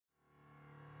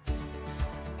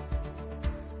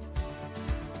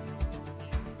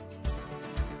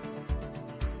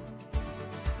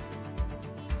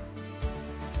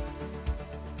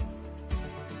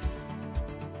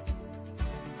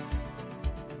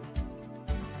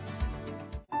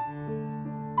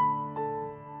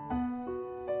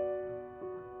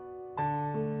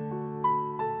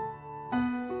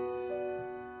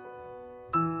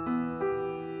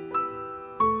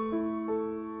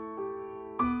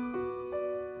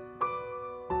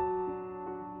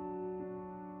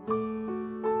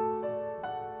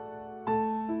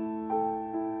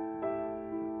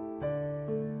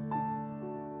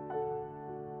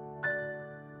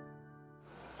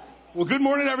Well, good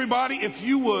morning, everybody. If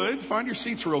you would, find your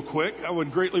seats real quick. I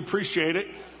would greatly appreciate it.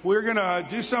 We're going to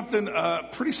do something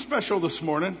pretty special this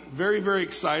morning. Very, very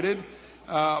excited.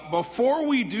 Before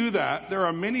we do that, there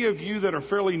are many of you that are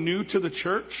fairly new to the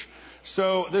church.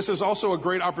 So this is also a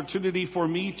great opportunity for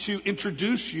me to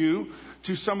introduce you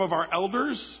to some of our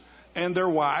elders and their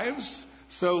wives.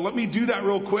 So let me do that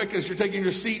real quick as you're taking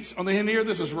your seats. On the end here,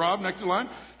 this is Rob next to line,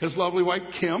 his lovely wife,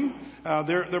 Kim.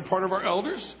 They're part of our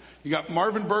elders. You got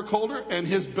Marvin Burkholder, and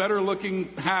his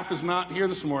better-looking half is not here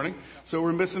this morning, so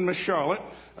we're missing Miss Charlotte.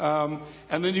 And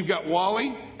then you've got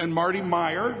Wally and Marty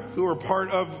Meyer, who are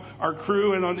part of our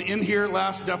crew. And on the end here,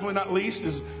 last, definitely not least,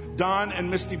 is Don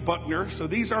and Misty Buckner. So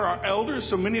these are our elders,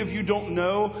 so many of you don't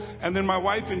know. And then my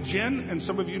wife and Jen, and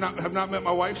some of you have not met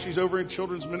my wife. She's over in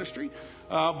children's ministry.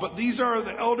 But these are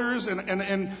the elders,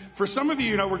 and for some of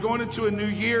you, we're going into a new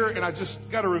year, and I just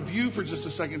got a review for just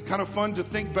a second. It's kind of fun to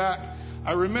think back.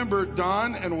 I remember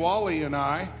Don and Wally and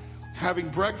I having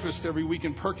breakfast every week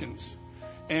in Perkins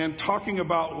and talking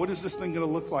about what is this thing going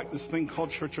to look like, this thing called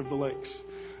Church of the Lakes.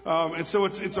 And so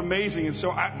it's amazing. And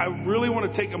so I really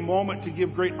want to take a moment to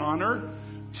give great honor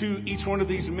to each one of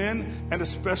these men, and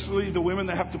especially the women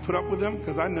that have to put up with them,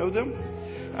 because I know them.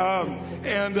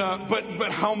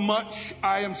 But how much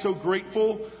I am so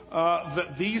grateful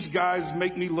that these guys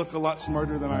make me look a lot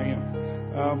smarter than I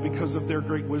am because of their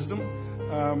great wisdom.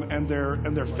 And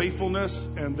their faithfulness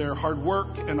and their hard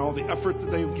work and all the effort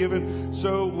that they've given.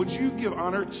 So would you give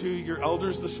honor to your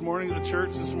elders this morning, the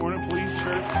church this morning, please,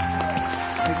 church?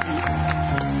 Thank you.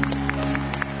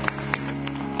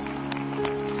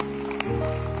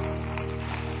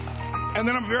 And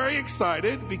then I'm very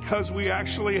excited because we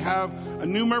actually have a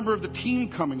new member of the team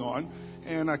coming on.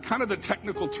 And kind of the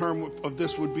technical term of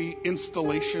this would be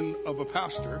installation of a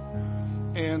pastor.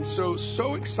 And so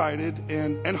excited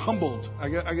and humbled. I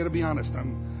got to be honest.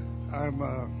 I'm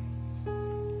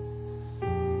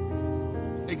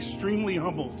extremely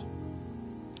humbled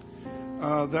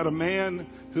that a man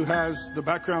who has the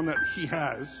background that he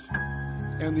has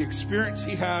and the experience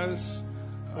he has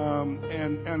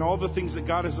and all the things that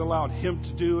God has allowed him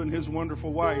to do and his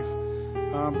wonderful wife,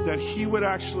 that he would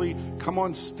actually come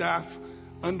on staff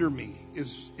under me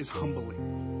is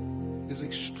humbling, is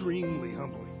extremely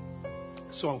humbling.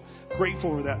 So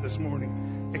grateful for that this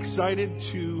morning. Excited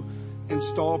to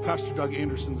install Pastor Doug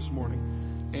Anderson this morning.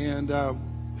 And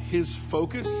his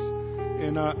focus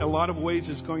in a lot of ways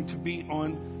is going to be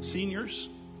on seniors,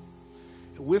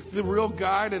 with the real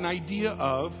guide and idea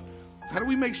of how do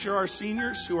we make sure our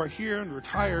seniors who are here and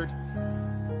retired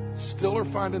still are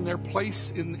finding their place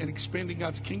in expanding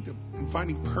God's kingdom and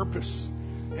finding purpose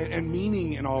and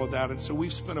meaning in all of that. And so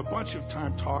we've spent a bunch of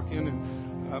time talking, and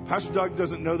Pastor Doug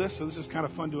doesn't know this, so this is kind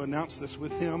of fun to announce this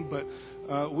with him, but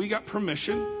we got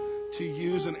permission to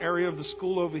use an area of the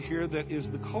school over here that is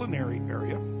the culinary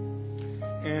area.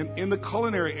 And in the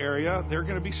culinary area, they're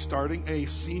going to be starting a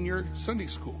senior Sunday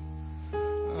school.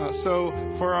 So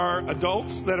for our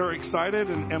adults that are excited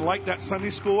and like that Sunday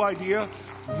school idea,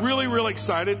 really, really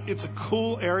excited. It's a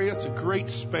cool area. It's a great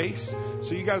space.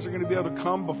 So you guys are going to be able to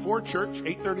come before church,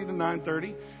 8:30 to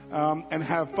 9:30, and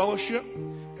have fellowship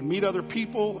and meet other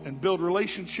people and build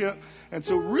relationship. And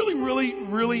so really, really,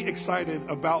 really excited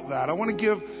about that. I want to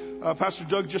give Pastor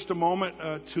Doug just a moment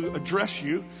to address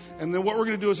you. And then what we're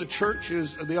going to do as a church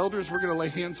is the elders, we're going to lay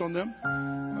hands on them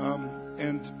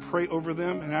and pray over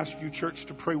them and ask you, church,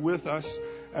 to pray with us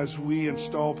as we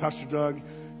install Pastor Doug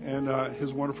and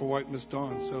his wonderful wife, Miss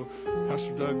Dawn. So,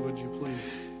 Pastor Doug, would you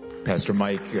please? Pastor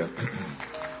Mike,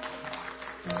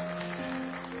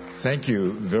 thank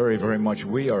you very, very much.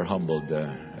 We are humbled,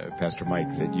 Pastor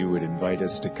Mike, that you would invite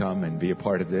us to come and be a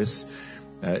part of this.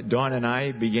 Dawn and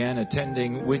I began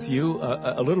attending with you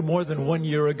a little more than 1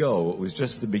 year ago. It was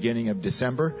just the beginning of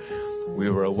December.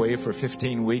 We were away for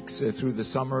 15 weeks through the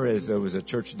summer as there was a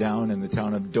church down in the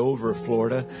town of Dover,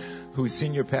 Florida, whose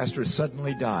senior pastor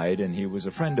suddenly died, and he was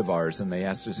a friend of ours, and they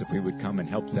asked us if we would come and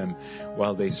help them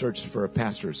while they searched for a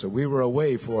pastor. So we were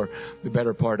away for the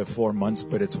better part of 4 months,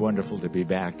 but it's wonderful to be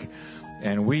back.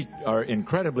 And we are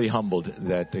incredibly humbled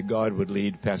that God would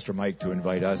lead Pastor Mike to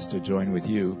invite us to join with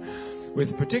you,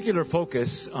 with particular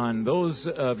focus on those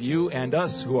of you and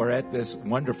us who are at this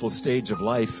wonderful stage of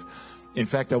life. In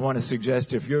fact, I want to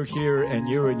suggest if you're here and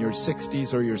you're in your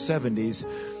 60s or your 70s,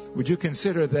 would you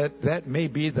consider that may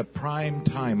be the prime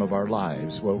time of our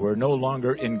lives, where we're no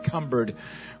longer encumbered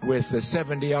with the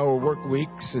 70-hour work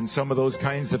weeks and some of those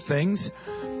kinds of things,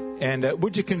 And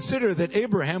would you consider that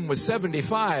Abraham was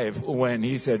 75 when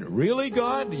he said, "Really,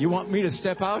 God? You want me to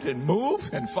step out and move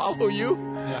and follow you?"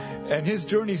 Yeah. And his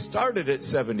journey started at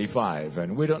 75.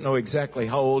 And we don't know exactly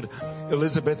how old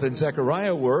Elizabeth and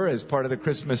Zechariah were as part of the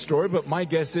Christmas story, but my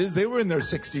guess is they were in their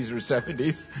 60s or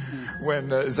 70s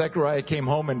when Zechariah came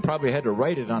home and probably had to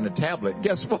write it on a tablet.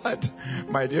 Guess what,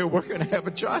 my dear? We're going to have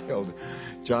a child.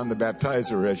 John the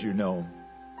Baptizer, as you know.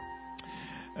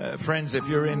 Friends, if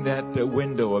you're in that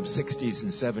window of 60s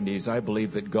and 70s, I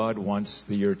believe that God wants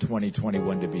the year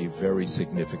 2021 to be very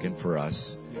significant for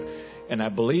us. And I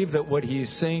believe that what he's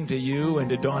saying to you and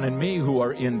to Dawn and me who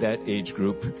are in that age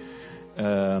group,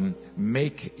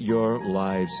 make your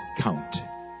lives count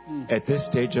at this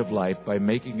stage of life by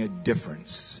making a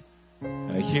difference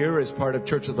here as part of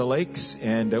Church of the Lakes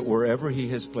and wherever he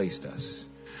has placed us.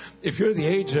 If you're the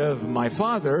age of my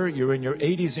father, you're in your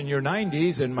 80s and your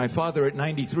 90s, and my father at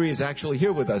 93 is actually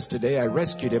here with us today. I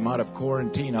rescued him out of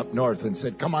quarantine up north and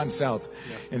said, "Come on south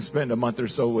and spend a month or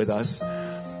so with us."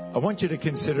 I want you to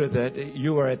consider that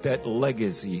you are at that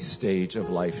legacy stage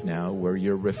of life now where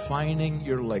you're refining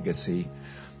your legacy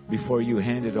before you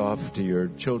hand it off to your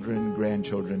children,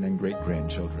 grandchildren, and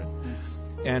great-grandchildren.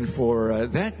 And for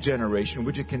that generation,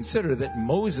 would you consider that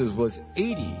Moses was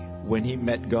 80 when he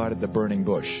met God at the burning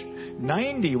bush,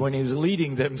 90 when he was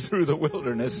leading them through the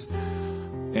wilderness,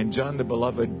 and John the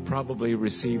Beloved probably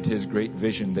received his great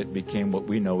vision that became what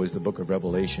we know as the book of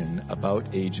Revelation about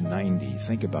age 90.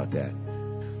 Think about that.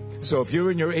 So if you're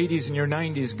in your 80s and your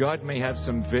 90s, God may have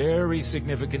some very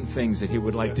significant things that he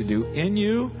would like to do in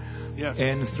you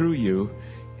and through you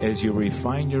as you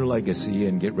refine your legacy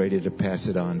and get ready to pass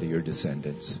it on to your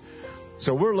descendants.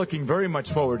 So we're looking very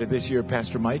much forward to this year,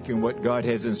 Pastor Mike, and what God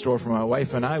has in store for my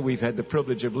wife and I. We've had the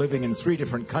privilege of living in 3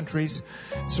 different countries,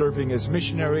 serving as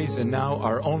missionaries, and now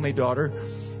our only daughter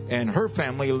and her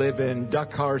family live in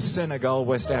Dakar, Senegal,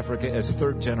 West Africa, as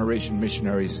 3rd-generation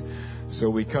missionaries. So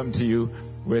we come to you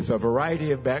with a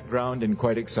variety of background and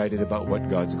quite excited about what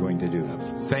God's going to do.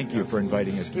 Thank you for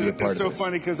inviting us to be a part of this. It's so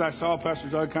funny because I saw Pastor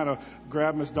Doug kind of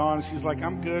grab Miss Dawn, and she's like,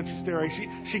 "I'm good." She's there.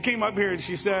 She came up here and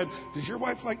she said, "Does your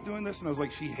wife like doing this?" And I was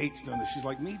like, "She hates doing this." She's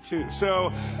like, "Me too."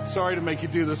 So sorry to make you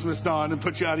do this, Miss Dawn, and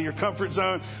put you out of your comfort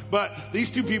zone. But these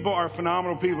two people are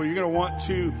phenomenal people. You're going to want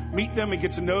to meet them and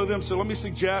get to know them. So let me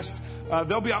suggest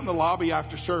they'll be out in the lobby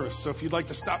after service. So if you'd like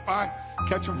to stop by,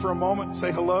 catch them for a moment, say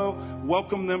hello,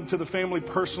 welcome them to the family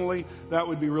personally, that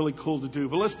would be really cool to do.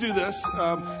 But let's do this.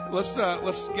 Let's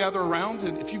gather around,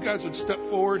 and if you guys would step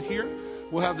forward here,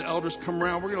 we'll have the elders come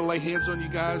around. We're going to lay hands on you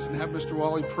guys and have Mr.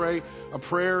 Wally pray a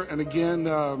prayer. And again,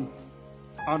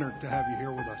 honored to have you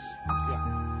here with us.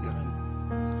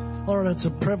 Yeah. Lord, it's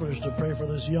a privilege to pray for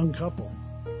this young couple,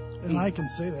 and I can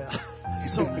say that.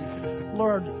 So,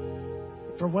 Lord,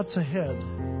 for what's ahead,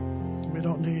 we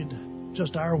don't need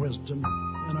just our wisdom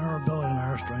and our ability and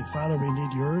our strength. Father, we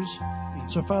need yours.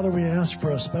 So, Father, we ask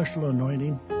for a special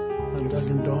anointing on Doug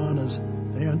and Dawn as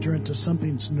they enter into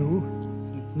something new,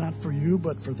 not for you,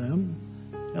 but for them.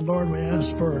 And, Lord, we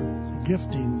ask for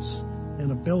giftings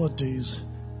and abilities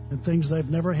and things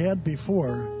they've never had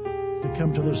before to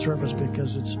come to the surface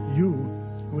because it's you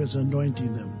who is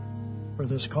anointing them for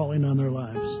this calling on their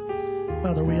lives.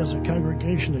 Father, we as a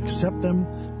congregation accept them,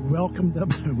 welcome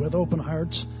them with open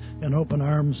hearts and open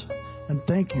arms, and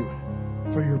thank you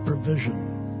for your provision.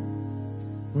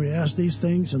 We ask these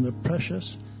things in the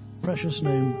precious, precious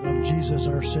name of Jesus,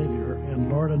 our Savior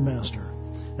and Lord and Master.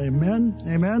 Amen,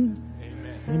 amen,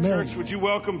 amen. Church, would you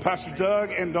welcome Pastor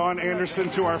Doug and Dawn Anderson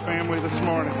to our family this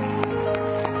morning?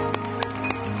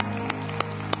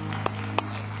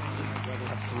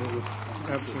 Absolutely,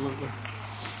 absolutely.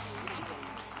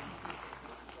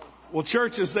 Well,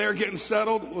 church, as they're getting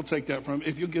settled, we'll take that from,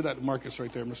 if you'll give that to Marcus right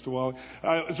there, Mr. Wally.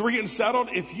 As we're getting settled,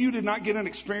 if you did not get an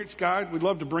experience guide, we'd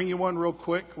love to bring you one real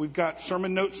quick. We've got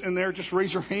sermon notes in there. Just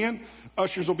raise your hand.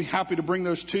 Ushers will be happy to bring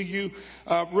those to you.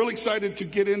 Really excited to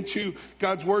get into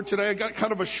God's Word today. I got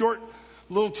kind of a short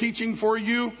little teaching for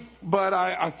you, but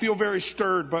I feel very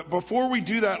stirred. But before we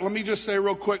do that, let me just say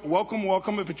real quick,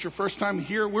 welcome. If it's your first time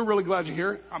here, we're really glad you're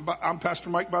here. I'm Pastor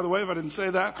Mike, by the way, if I didn't say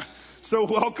that. So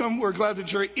welcome. We're glad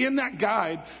that you're in that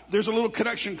guide. There's a little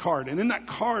connection card. And in that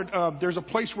card, there's a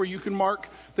place where you can mark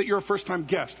that you're a first-time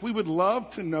guest. We would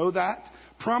love to know that.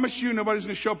 Promise you, nobody's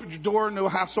going to show up at your door. No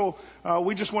hassle.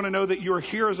 We just want to know that you're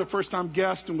here as a first-time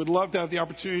guest and would love to have the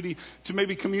opportunity to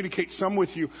maybe communicate some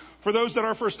with you. For those that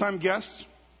are first-time guests,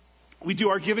 We do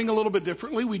our giving a little bit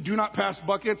differently. We do not pass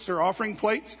buckets or offering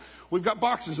plates. We've got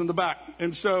boxes in the back.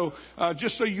 And so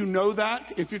just so you know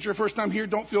that, if it's your first time here,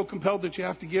 don't feel compelled that you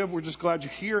have to give. We're just glad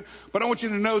you're here. But I want you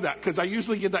to know that, because I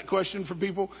usually get that question from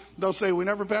people. They'll say, we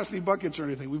never pass any buckets or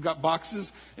anything. We've got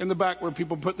boxes in the back where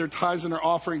people put their tithes and their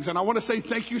offerings. And I want to say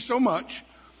thank you so much,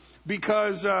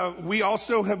 because we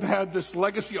also have had this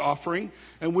legacy offering,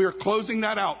 and we are closing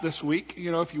that out this week.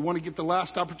 You know, if you want to get the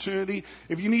last opportunity,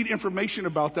 if you need information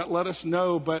about that, let us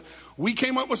know. But we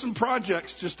came up with some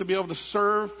projects just to be able to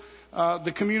serve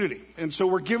the community. And so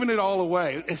we're giving it all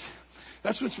away.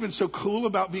 That's what's been so cool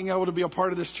about being able to be a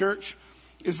part of this church,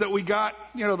 is that we got,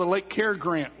 you know, the Lake Care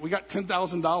grant. We got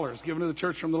 $10,000 given to the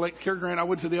church from the Lake Care grant. I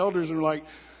went to the elders and were like,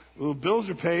 well, bills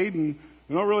are paid and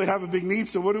we don't really have a big need,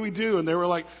 so what do we do? And they were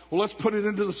like, well, let's put it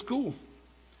into the school.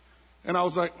 And I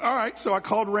was like, all right. So I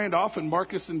called Randolph, and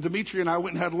Marcus and Dimitri and I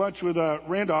went and had lunch with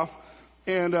Randolph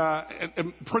and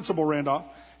Principal Randolph.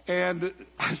 And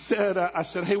I said,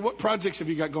 hey, what projects have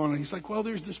you got going on? He's like, well,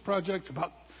 there's this project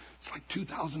it's like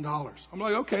 $2,000. I'm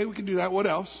like, okay, we can do that. What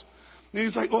else? And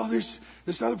he's like, well, there's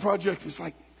this other project. It's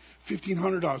like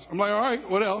 $1,500. I'm like, all right,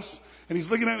 what else? And he's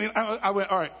looking at me. And I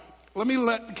went, all right, let me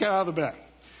let the cat out of the bag.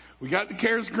 We got the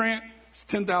CARES grant. It's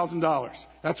 $10,000.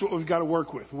 That's what we've got to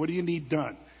work with. What do you need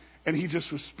done? And he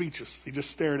just was speechless. He just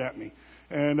stared at me.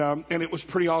 And it was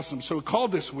pretty awesome. So he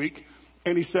called this week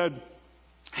and he said,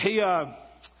 hey,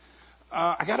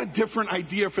 I got a different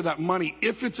idea for that money,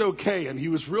 if it's okay. And he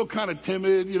was real kind of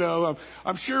timid, you know.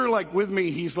 I'm sure, like, with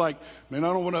me, he's like, man,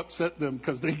 I don't want to upset them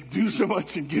because they do so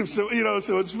much and give so, you know.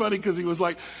 So it's funny because he was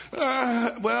like,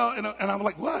 well, and I'm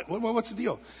like, what's the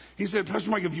deal? He said, Pastor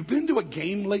Mike, have you been to a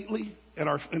game lately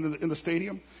in the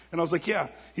stadium? And I was like, yeah.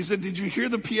 He said, did you hear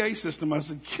the PA system? I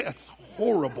said, yeah, it's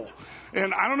horrible.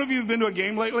 And I don't know if you've been to a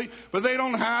game lately, but they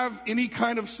don't have any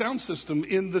kind of sound system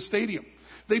in the stadium.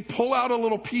 They pull out a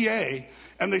little PA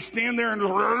and they stand there and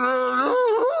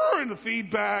the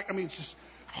feedback. I mean, it's just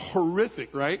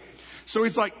horrific, right? So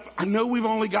he's like, I know we've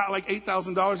only got like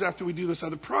 $8,000 after we do this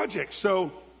other project.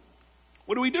 So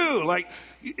what do we do? Like,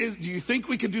 do you think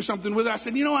we could do something with it? I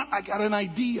said, you know what? I got an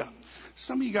idea.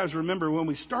 Some of you guys remember when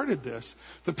we started this,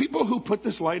 the people who put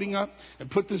this lighting up and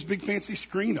put this big fancy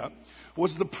screen up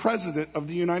was the president of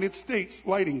the United States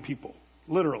lighting people,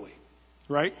 literally,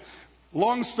 right?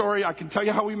 Long story. I can tell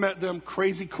you how we met them.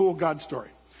 Crazy, cool God story.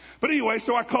 But anyway,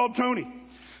 so I called Tony.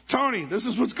 Tony, this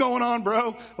is what's going on,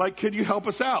 bro. Like, could you help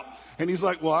us out? And he's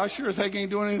like, well, I sure as heck ain't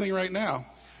doing anything right now.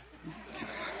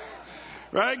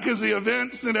 Right? Because the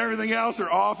events and everything else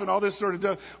are off and all this sort of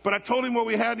stuff. But I told him what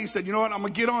we had, and he said, you know what, I'm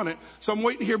going to get on it. So I'm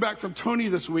waiting to hear back from Tony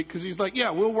this week, because he's like, yeah,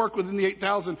 we'll work within the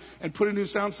 8,000 and put a new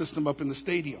sound system up in the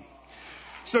stadium.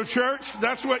 So church,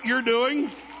 that's what you're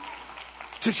doing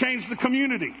to change the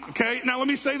community. Okay? Now let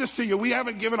me say this to you. We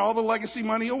haven't given all the legacy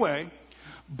money away,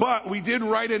 but we did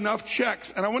write enough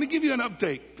checks. And I want to give you an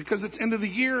update, because it's end of the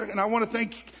year, and I want to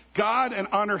thank God and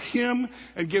honor Him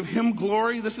and give Him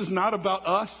glory. This is not about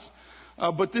us.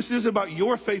 But this is about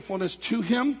your faithfulness to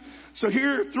Him. So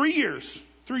here, 3 years,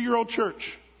 3-year-old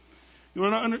church. You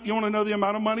want to know the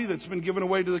amount of money that's been given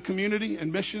away to the community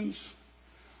and missions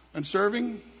and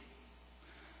serving?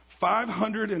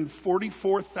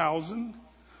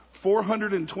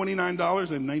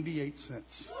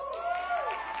 $544,429.98.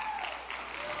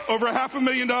 Over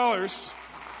 $500,000.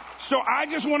 So I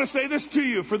just want to say this to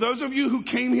you. For those of you who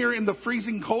came here in the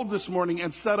freezing cold this morning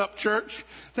and set up church,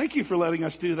 thank you for letting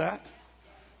us do that.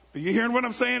 Are you hearing what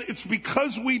I'm saying? It's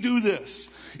because we do this.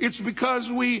 It's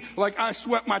because I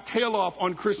sweat my tail off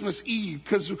on Christmas Eve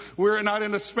because we're not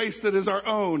in a space that is our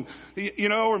own. You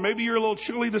know, or maybe you're a little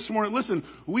chilly this morning. Listen,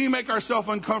 we make ourselves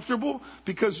uncomfortable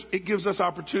because it gives us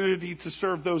opportunity to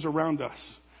serve those around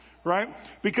us. Right?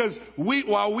 Because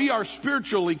while we are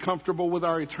spiritually comfortable with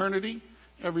our eternity,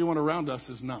 everyone around us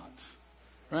is not.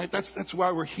 Right? That's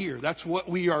why we're here. That's what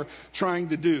we are trying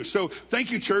to do. So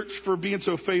thank you, church, for being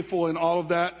so faithful in all of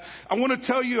that. I want to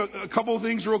tell you a couple of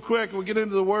things real quick. We'll get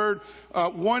into the Word.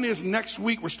 One is next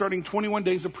week we're starting 21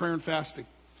 days of prayer and fasting.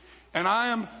 And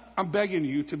I'm begging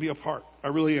you to be a part. I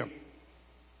really am.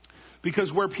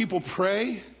 Because where people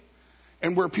pray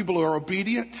and where people are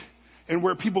obedient and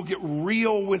where people get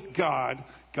real with God,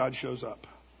 God shows up.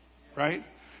 Right?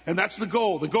 And that's the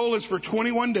goal. The goal is for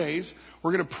 21 days,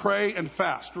 we're going to pray and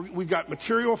fast. We've got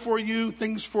material for you,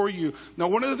 things for you. Now,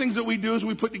 one of the things that we do is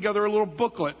we put together a little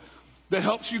booklet that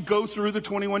helps you go through the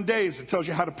 21 days. It tells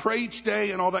you how to pray each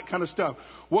day and all that kind of stuff.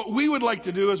 What we would like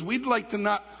to do is we'd like to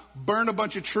not burn a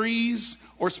bunch of trees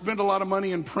or spend a lot of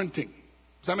money in printing.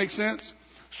 Does that make sense?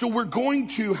 So we're going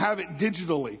to have it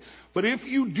digitally. But if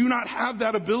you do not have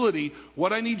that ability,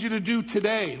 what I need you to do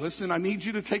today, listen, I need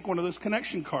you to take one of those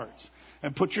connection cards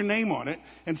and put your name on it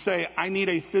and say, I need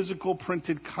a physical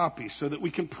printed copy so that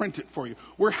we can print it for you.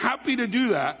 We're happy to do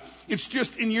that. It's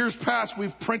just in years past,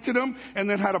 we've printed them and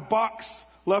then had a box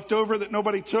left over that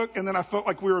nobody took, and then I felt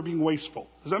like we were being wasteful.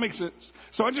 Does that make sense?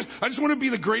 So I just want to be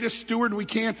the greatest steward we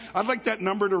can. I'd like that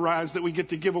number to rise that we get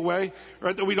to give away,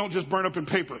 right? That we don't just burn up in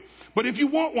paper. But if you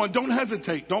want one, don't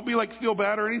hesitate. Don't be like feel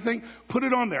bad or anything. Put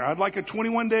it on there. I'd like a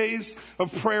 21 days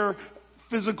of prayer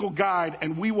physical guide,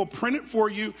 and we will print it for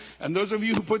you. And those of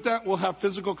you who put that, we'll have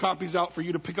physical copies out for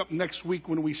you to pick up next week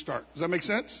when we start. Does that make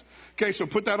sense? Okay, so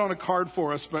put that on a card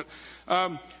for us. But,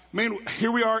 man,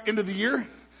 here we are, end of the year.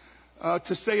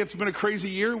 To say it's been a crazy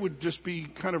year would just be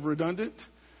kind of redundant,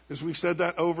 as we've said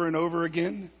that over and over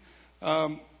again.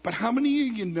 But how many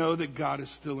of you know that God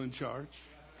is still in charge?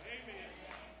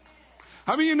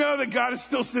 How many of you know that God is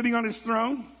still sitting on his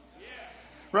throne?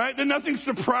 Right? That nothing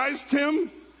surprised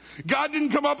him. God didn't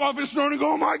come up off his throne and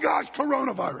go, oh my gosh,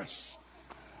 coronavirus.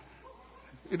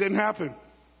 It didn't happen.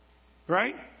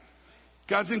 Right?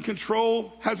 God's in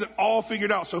control, has it all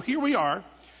figured out. So here we are,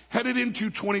 headed into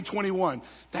 2021.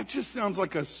 That just sounds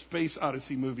like a Space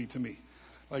Odyssey movie to me.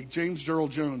 Like James Earl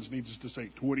Jones needs us to say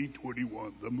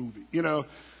 2021, the movie, you know.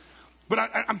 But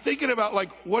I'm thinking about,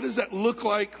 like, what does that look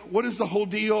like? What is the whole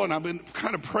deal? And I've been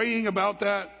kind of praying about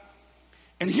that.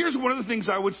 And here's one of the things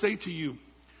I would say to you.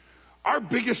 Our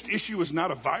biggest issue is not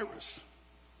a virus.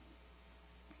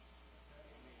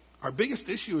 Our biggest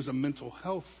issue is a mental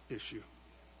health issue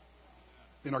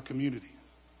in our community.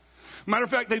 Matter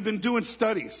of fact, they've been doing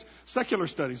studies, secular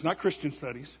studies, not Christian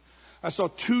studies. I saw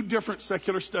 2 different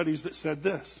secular studies that said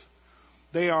this.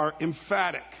 They are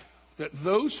emphatic that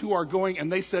those who are going,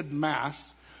 and they said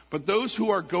mass, but those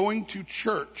who are going to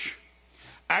church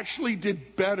actually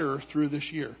did better through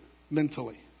this year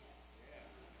mentally.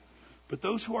 But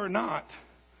those who are not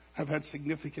have had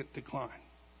significant decline.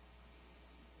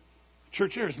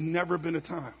 Church, there has never been a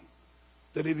time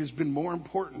that it has been more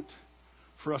important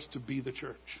for us to be the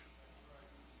church.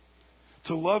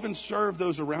 To love and serve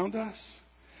those around us,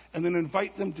 and then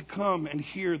invite them to come and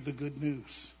hear the good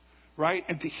news, right?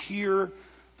 And to hear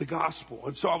the gospel.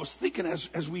 And so I was thinking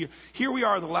here we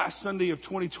are the last Sunday of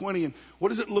 2020, and what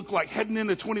does it look like heading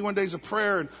into 21 days of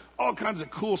prayer and all kinds of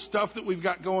cool stuff that we've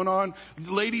got going on.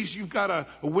 Ladies, you've got a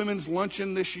women's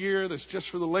luncheon this year that's just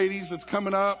for the ladies that's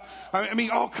coming up. I mean,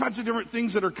 all kinds of different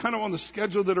things that are kind of on the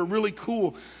schedule that are really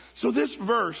cool. So this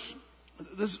verse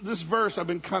I've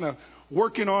been kind of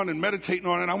working on and meditating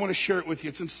on, and I want to share it with you.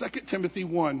 It's in 2 Timothy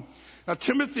 1. Now,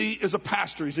 Timothy is a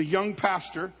pastor. He's a young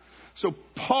pastor. So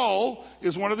Paul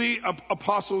is one of the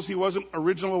apostles. He wasn't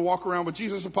originally a walk around with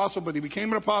Jesus apostle, but he became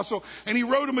an apostle. And he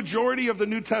wrote a majority of the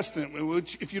New Testament,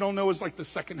 which, if you don't know, is like the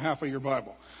second half of your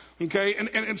Bible. Okay?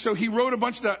 And so he wrote a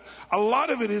bunch of that. A lot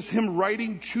of it is him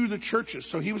writing to the churches.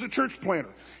 So he was a church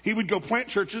planter. He would go plant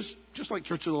churches, just like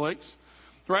Church of the Lakes.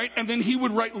 Right? And then he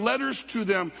would write letters to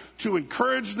them to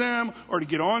encourage them or to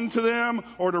get on to them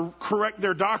or to correct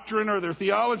their doctrine or their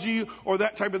theology or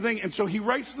that type of thing. And so he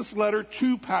writes this letter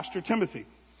to Pastor Timothy.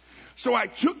 So I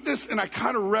took this and I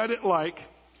kind of read it like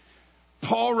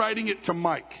Paul writing it to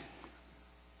Mike.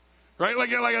 Right?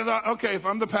 Like I thought, okay, if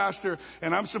I'm the pastor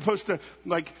and I'm supposed to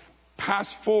like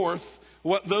pass forth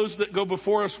what those that go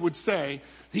before us would say,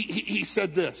 he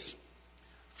said this.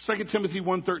 2 Timothy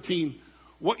 1:13.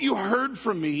 What you heard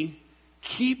from me,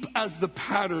 keep as the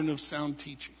pattern of sound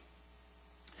teaching.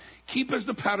 Keep as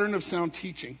the pattern of sound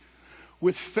teaching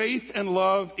with faith and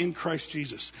love in Christ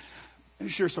Jesus. Let me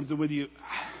share something with you.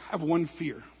 I have one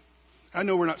fear. I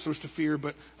know we're not supposed to fear,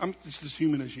 but I'm just as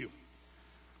human as you.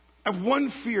 I have one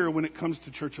fear when it comes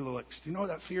to Church of the Lakes. Do you know what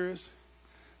that fear is?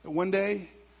 That one day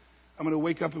I'm going to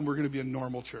wake up and we're going to be a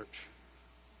normal church.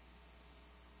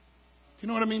 Do you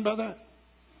know what I mean by that?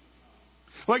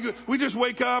 Like we just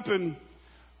wake up and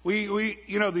we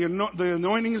the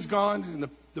anointing is gone and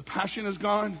the passion is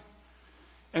gone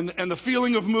and the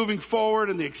feeling of moving forward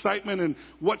and the excitement and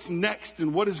what's next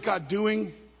and what is God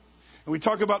doing. And we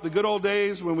talk about the good old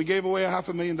days when we gave away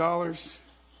 $500,000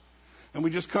 and we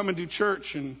just come and do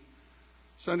church and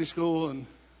Sunday school and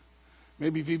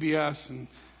maybe VBS and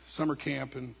summer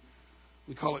camp and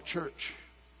we call it church.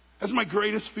 That's my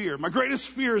greatest fear. My greatest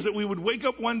fear is that we would wake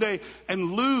up one day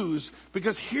and lose,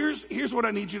 because here's what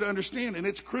I need you to understand, and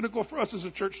it's critical for us as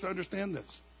a church to understand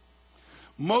this.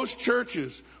 Most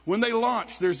churches, when they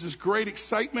launch, there's this great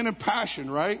excitement and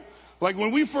passion, right? Like when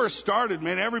we first started,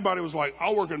 man, everybody was like,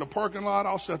 I'll work in the parking lot,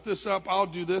 I'll set this up, I'll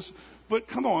do this. But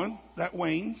come on, that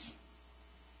wanes,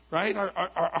 right?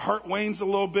 Our heart wanes a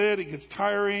little bit. It gets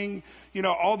tiring,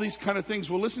 all these kind of things.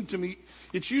 Well, listen to me.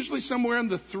 It's usually somewhere in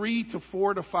the 3 to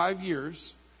 4 to 5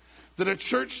 years that a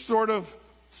church sort of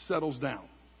settles down.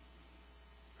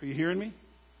 Are you hearing me?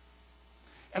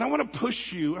 And I want to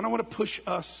push you, and I want to push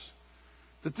us,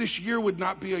 that this year would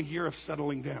not be a year of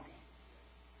settling down,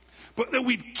 but that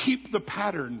we'd keep the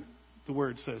pattern, the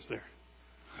word says there.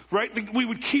 Right? That we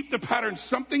would keep the pattern,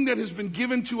 something that has been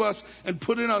given to us and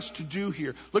put in us to do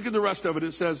here. Look at the rest of it.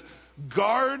 It says,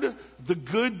 guard the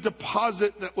good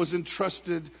deposit that was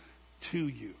entrusted to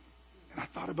you. And I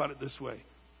thought about it this way.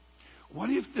 What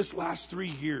if this last 3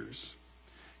 years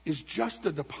is just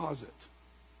a deposit?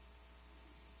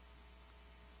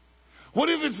 What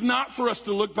if it's not for us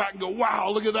to look back and go, wow,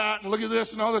 look at that and look at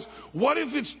this and all this? What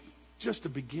if it's just a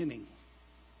beginning?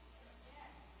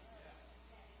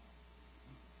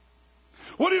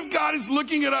 What if God is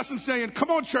looking at us and saying,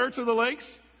 come on, Church of the Lakes,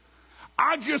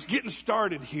 I'm just getting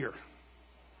started here.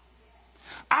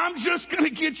 I'm just going to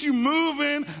get you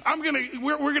moving.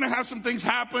 We're going to have some things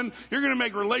happen. You're going to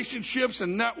make relationships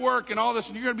and network and all this,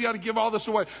 and you're going to be able to give all this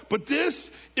away. But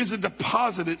this is a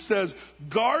deposit. It says,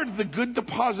 guard the good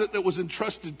deposit that was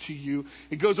entrusted to you.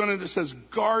 It goes on and it says,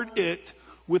 guard it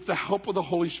with the help of the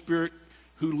Holy Spirit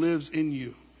who lives in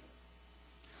you.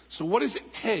 So what does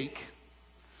it take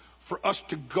for us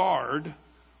to guard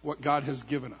what God has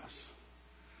given us?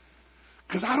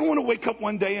 Because I don't want to wake up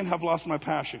one day and have lost my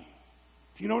passion.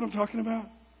 Do you know what I'm talking about?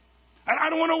 I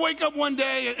don't want to wake up one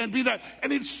day and be that.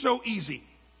 And it's so easy.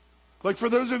 Like for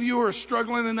those of you who are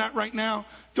struggling in that right now,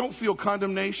 don't feel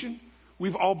condemnation.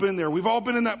 We've all been there. We've all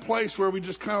been in that place where we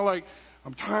just kind of like,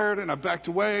 I'm tired and I backed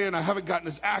away and I haven't gotten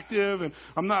as active and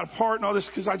I'm not a part and all this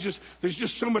because there's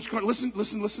just so much going on.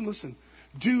 Listen.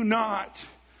 Do not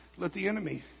let the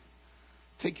enemy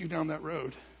take you down that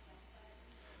road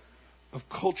of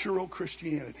cultural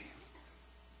Christianity,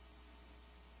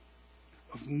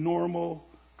 of normal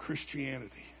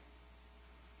Christianity.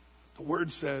 The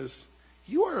word says,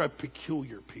 you are a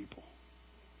peculiar people,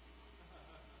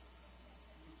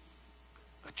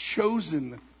 a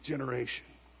chosen generation.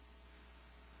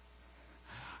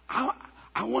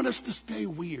 I want us to stay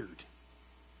weird.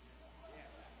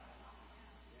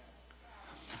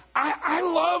 I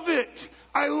love it.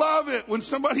 I love it when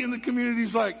somebody in the community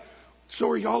is like, so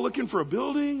are y'all looking for a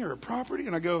building or a property?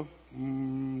 And I go,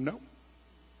 no.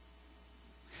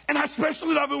 And I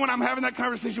especially love it when I'm having that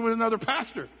conversation with another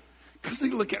pastor, because they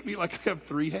look at me like I have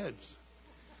 3 heads.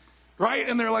 Right?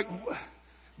 And they're like,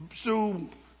 so you're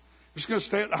just going to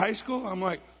stay at the high school? I'm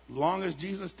like, long as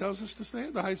Jesus tells us to stay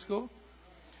at the high school.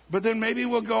 But then maybe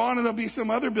we'll go on and there'll be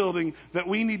some other building that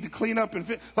we need to clean up and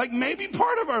fix. Like maybe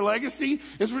part of our legacy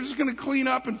is we're just going to clean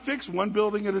up and fix one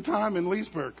building at a time in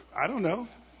Leesburg. I don't know.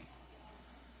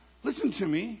 Listen to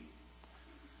me.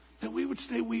 That we would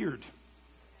stay weird.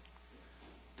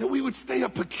 That we would stay a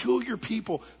peculiar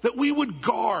people. That we would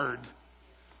guard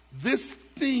this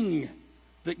thing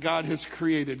that God has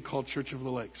created called Church of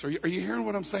the Lakes. Are you hearing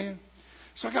what I'm saying?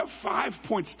 So I got 5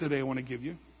 points today I want to give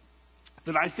you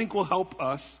that I think will help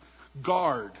us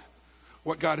guard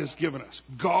what God has given us.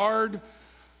 Guard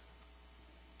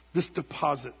this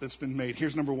deposit that's been made.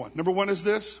 Here's number 1. Number 1 is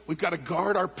this. We've got to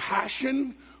guard our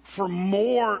passion for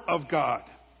more of God.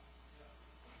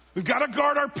 We've got to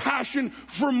guard our passion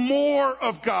for more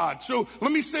of God. So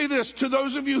let me say this to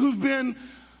those of you who've been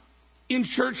in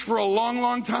church for a long,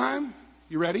 long time.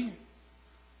 You ready?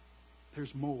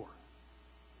 There's more.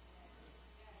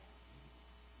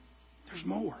 There's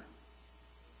more.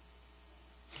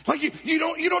 Like you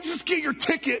don't just get your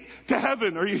ticket to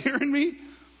heaven. Are you hearing me?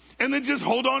 And then just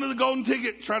hold on to the golden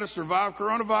ticket, try to survive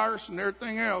coronavirus and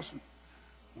everything else. And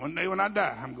one day when I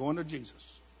die, I'm going to Jesus.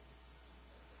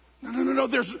 No.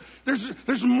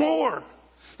 There's more.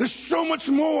 There's so much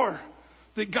more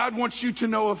that God wants you to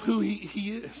know of who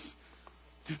He is.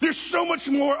 There's so much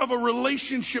more of a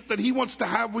relationship that He wants to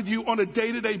have with you on a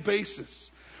day-to-day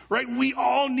basis. Right? We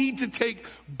all need to take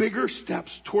bigger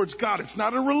steps towards God. It's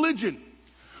not a religion.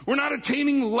 We're not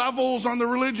attaining levels on the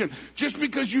religion. Just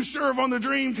because you serve on the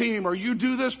dream team or you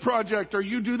do this project or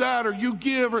you do that or you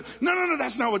give or no,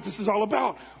 that's not what this is all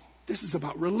about. This is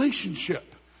about relationship.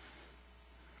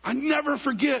 I never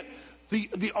forget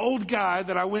the old guy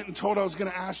that I went and told I was going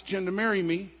to ask Jen to marry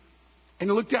me. And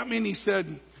he looked at me and he said,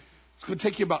 it's going to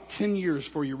take you about 10 years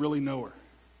before you really know her.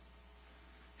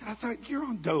 And I thought, you're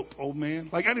on dope, old man.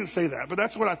 Like, I didn't say that, but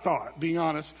that's what I thought, being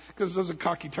honest, because I was a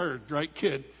cocky turd, right,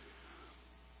 kid.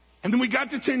 And then we got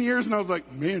to 10 years, and I was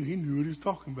like, man, he knew what he was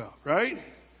talking about, right?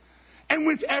 And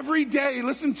with every day,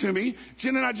 listen to me,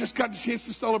 Jen and I just got the chance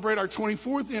to celebrate our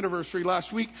 24th anniversary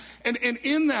last week. And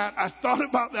in that, I thought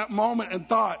about that moment and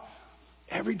thought,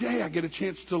 every day I get a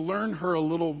chance to learn her a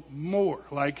little more.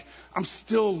 Like, I'm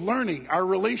still learning. Our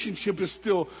relationship is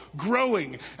still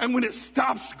growing. And when it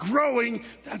stops growing,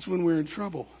 that's when we're in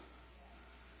trouble.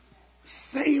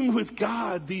 Same with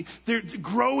God. They're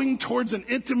growing towards an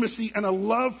intimacy and a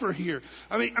love for here.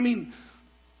 I mean,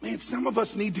 man, some of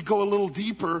us need to go a little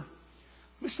deeper.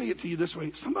 Let me say it to you this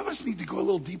way. Some of us need to go a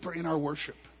little deeper in our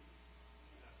worship.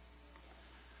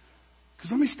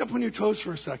 Because let me step on your toes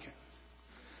for a second.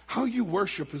 How you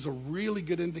worship is a really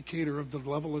good indicator of the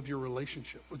level of your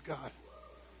relationship with God.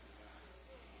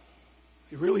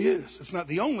 It really is. It's not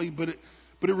the only, but it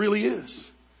really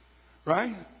is.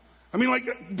 Right? I mean,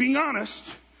 like, being honest,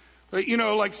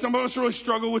 like some of us really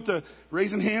struggle with the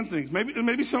raising hand things.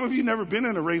 Maybe some of you never been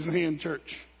in a raising hand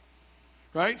church.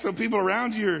 Right? So people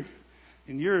around you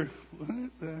you're, what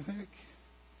the heck?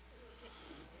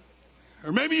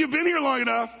 Or maybe you've been here long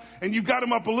enough and you've got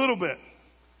them up a little bit.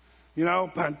 You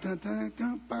know, bow,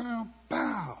 bow,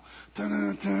 bow,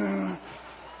 da, da.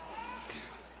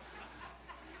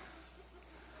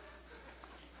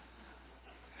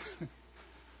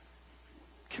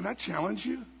 Can I challenge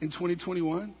you in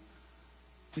 2021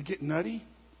 to get nutty?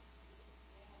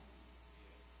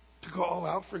 To go all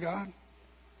out for God?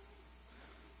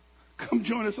 Come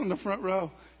join us on the front row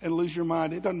and lose your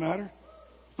mind. It doesn't matter.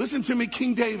 Listen to me,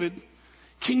 King David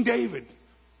in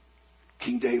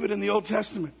the Old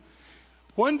Testament.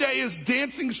 One day is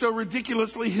dancing so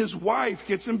ridiculously, his wife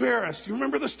gets embarrassed. You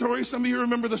remember the story? Some of you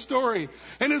remember the story.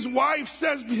 And his wife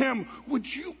says to him,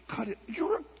 would you cut it?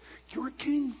 You're a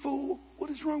king, fool.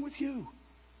 What is wrong with you?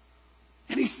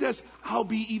 And he says, I'll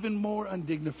be even more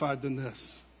undignified than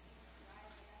this.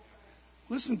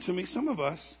 Listen to me. Some of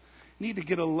us need to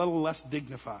get a little less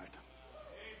dignified.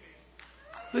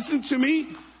 Listen to me.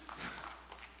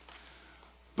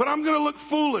 But I'm going to look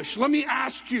foolish. Let me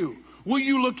ask you, will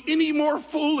you look any more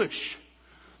foolish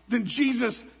than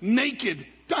Jesus naked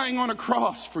dying on a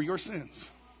cross for your sins?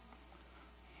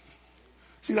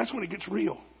 See, that's when it gets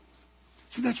real.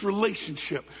 See, that's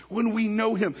relationship. When we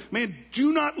know him. Man,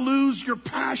 do not lose your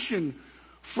passion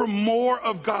for more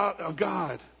of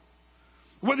God.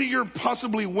 Whether you're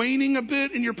possibly waning a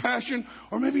bit in your passion,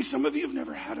 or maybe some of you have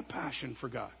never had a passion for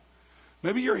God.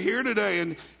 Maybe you're here today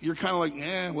and you're kind of like,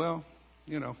 well,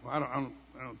 I don't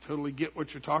totally get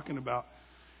what you're talking about.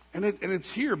 And it's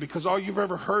here because all you've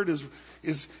ever heard is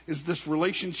this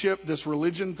relationship, this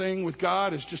religion thing with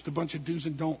God is just a bunch of do's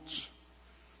and don'ts.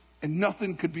 And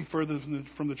nothing could be further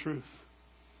from the truth.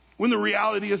 When the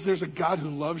reality is there's a God who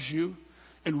loves you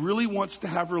and really wants to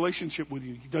have a relationship with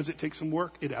you. Does it take some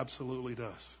work? It absolutely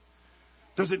does.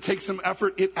 Does it take some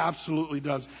effort? It absolutely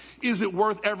does. Is it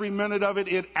worth every minute of it?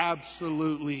 It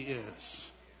absolutely is.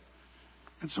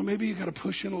 And so maybe you got to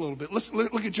push in a little bit. Let's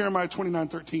look at Jeremiah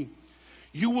 29:13.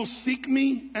 You will seek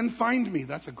me and find me.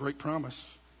 That's a great promise,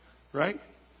 right?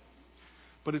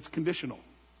 But it's conditional.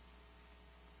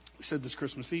 We said this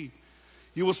Christmas Eve.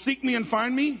 You will seek me and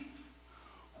find me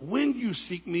when you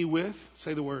seek me with,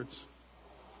 say the words,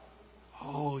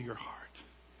 all your heart.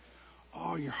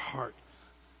 All your heart.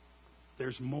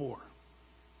 There's more.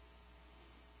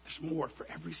 There's more for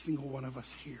every single one of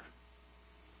us here.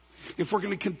 If we're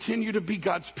going to continue to be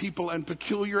God's people and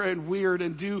peculiar and weird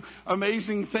and do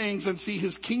amazing things and see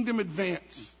his kingdom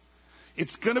advance,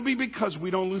 it's going to be because we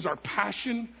don't lose our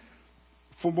passion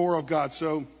for more of God.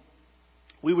 So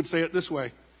we would say it this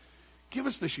way. Give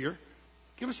us this year.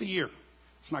 Give us a year.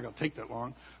 It's not going to take that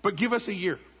long. But give us a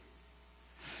year.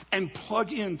 And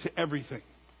plug into everything.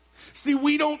 See,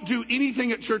 we don't do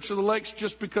anything at Church of the Lakes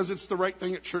just because it's the right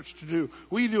thing at church to do.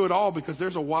 We do it all because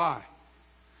there's a why.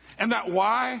 And that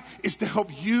why is to help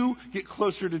you get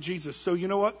closer to Jesus. So you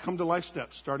know what? Come to Life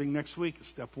Steps starting next week is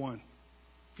step 1.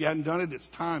 If you hadn't done it, it's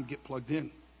time. Get plugged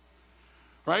in.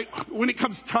 Right? When it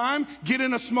comes time, get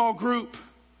in a small group.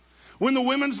 When the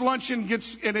women's luncheon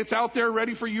gets, and it's out there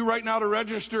ready for you right now to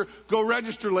register, go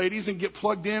register, ladies, and get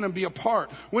plugged in and be a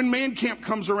part. When Man Camp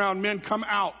comes around, men, come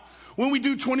out. When we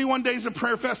do 21 days of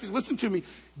prayer fasting, listen to me.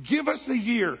 Give us a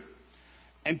year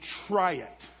and try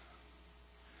it.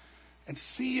 And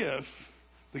see if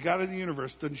the God of the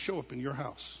universe doesn't show up in your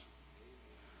house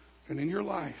and in your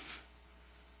life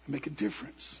and make a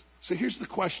difference. So here's the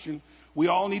question we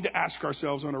all need to ask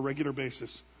ourselves on a regular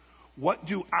basis. What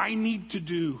do I need to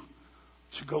do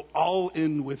to go all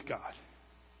in with God?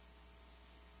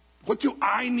 What do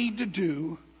I need to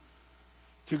do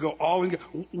to go all in?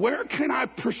 Where can I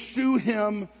pursue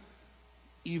him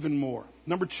even more?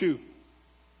 Number two,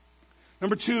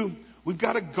 we've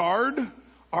got to guard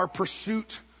our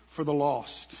pursuit for the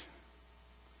lost.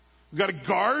 We've got to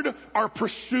guard our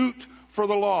pursuit for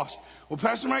the lost. Well,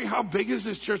 Pastor Mike, how big is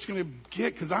this church going to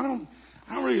get? Because I don't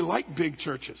really like big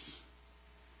churches.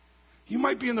 You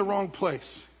might be in the wrong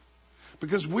place.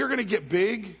 Because we're going to get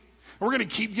big, and we're going to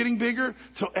keep getting bigger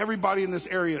till everybody in this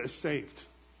area is saved.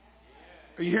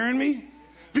 Are you hearing me?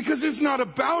 Because it's not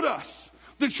about us.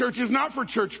 The church is not for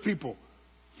church people.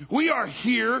 We are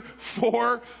here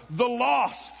for the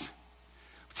lost.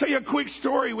 I'll tell you a quick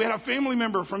story. We had a family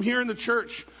member from here in the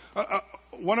church,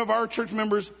 one of our church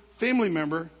members, family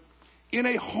member, in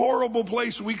a horrible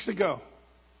place weeks ago.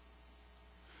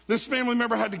 This family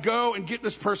member had to go and get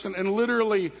this person and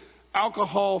literally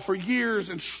alcohol for years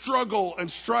and struggle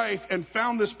and strife, and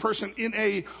found this person in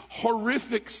a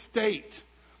horrific state.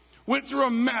 Went through a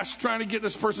mess trying to get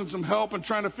this person some help and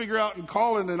trying to figure out and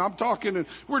calling, and I'm talking, and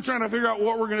we're trying to figure out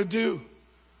what we're going to do.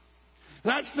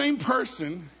 That same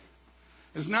person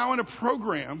is now in a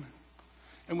program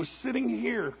and was sitting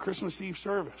here Christmas Eve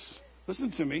service.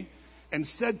 Listen to me. And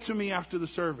said to me after the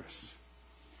service,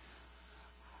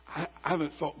 I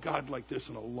haven't felt God like this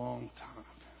in a long time.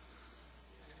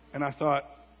 And I thought,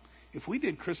 if we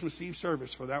did Christmas Eve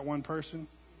service for that one person,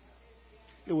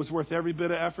 it was worth every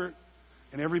bit of effort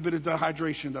and every bit of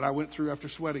dehydration that I went through after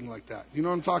sweating like that. You know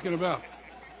what I'm talking about?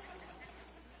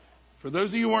 For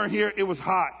those of you who weren't here, it was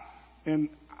hot. And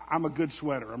I'm a good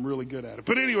sweater. I'm really good at it.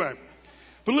 But anyway,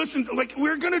 but listen, like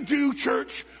we're going to do,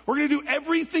 church, we're going to do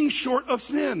everything short of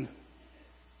sin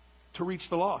to reach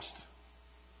the lost.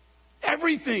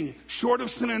 Everything short of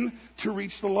sin to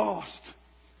reach the lost.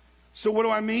 So what do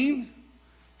I mean?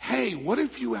 Hey, what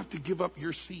if you have to give up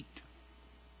your seat?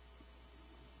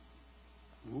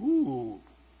 Ooh.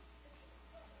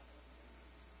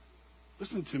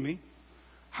 Listen to me.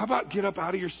 How about get up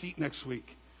out of your seat next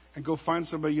week and go find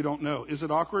somebody you don't know? Is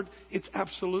it awkward? It's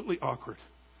absolutely awkward.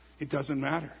 It doesn't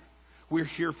matter. We're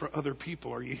here for other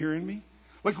people. Are you hearing me?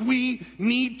 Like, we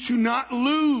need to not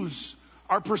lose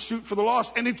our pursuit for the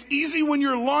lost. And it's easy when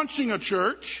you're launching a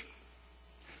church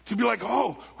to be like,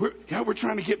 oh, we're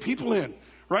trying to get people in,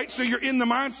 right? So you're in the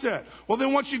mindset. Well,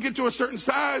 then once you get to a certain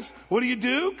size, what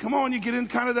do? Come on, you get in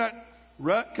kind of that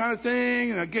rut kind of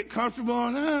thing, and get comfortable,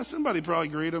 and somebody probably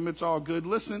greet them. It's all good.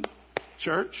 Listen,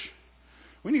 church,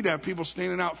 we need to have people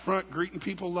standing out front, greeting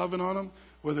people, loving on them,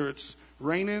 whether it's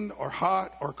raining or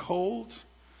hot or cold.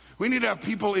 We need to have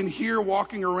people in here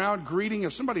walking around greeting.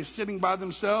 If somebody's sitting by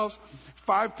themselves,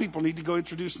 5 people need to go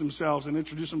introduce themselves and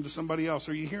introduce them to somebody else.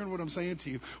 Are you hearing what I'm saying to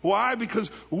you? Why?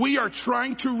 Because we are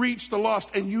trying to reach the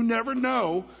lost, and you never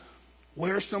know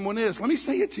where someone is. Let me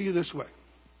say it to you this way.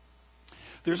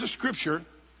 There's a scripture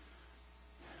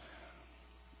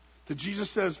that Jesus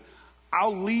says,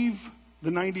 I'll leave the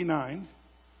 99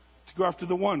 to go after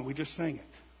the one. We just sang it.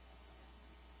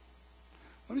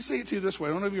 Let me say it to you this way.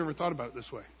 I don't know if you ever thought about it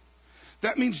this way.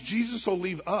 That means Jesus will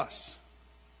leave us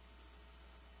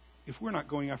if we're not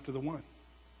going after the one.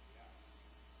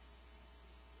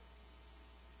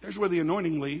 There's where the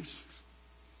anointing leaves.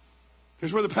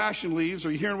 There's where the passion leaves.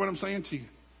 Are you hearing what I'm saying to you?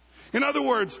 In other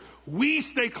words, we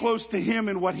stay close to him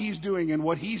in what he's doing, and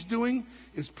what he's doing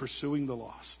is pursuing the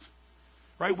lost.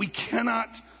 Right? We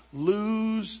cannot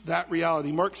lose that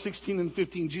reality. Mark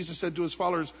 16:15, Jesus said to his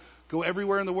followers, go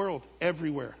everywhere in the world,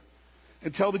 everywhere,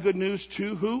 and tell the good news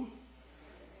to who?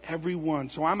 Everyone.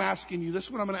 So I'm asking you, this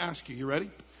is what I'm going to ask you. You ready?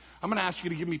 I'm going to ask you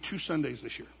to give me 2 Sundays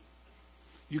this year.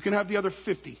 You can have the other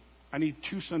 50. I need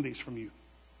 2 Sundays from you.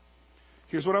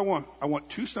 Here's what I want. I want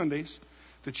 2 Sundays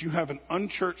that you have an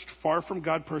unchurched, far from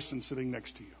God person sitting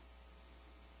next to you.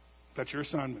 That's your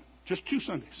assignment. Just 2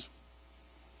 Sundays.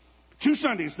 2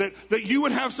 Sundays that you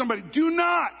would have somebody. Do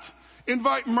not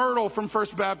invite Myrtle from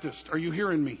First Baptist. Are you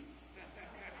hearing me?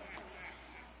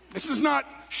 This is not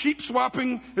sheep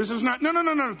swapping. This is not,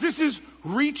 no. This is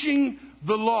reaching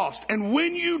the lost. And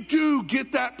when you do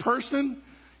get that person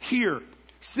here,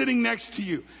 sitting next to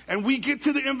you, and we get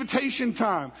to the invitation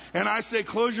time, and I say,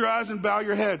 close your eyes and bow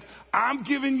your heads, I'm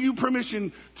giving you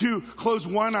permission to close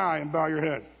one eye and bow your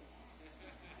head.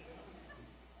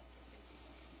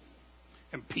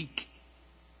 And peek.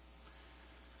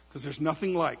 Because there's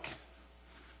nothing like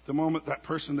the moment that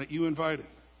person that you invited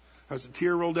has a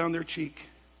tear roll down their cheek,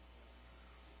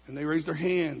 and they raise their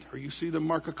hand, or you see them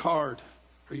mark a card.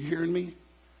 Are you hearing me?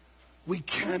 We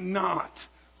cannot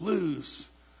lose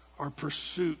our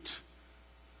pursuit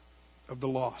of the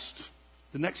lost.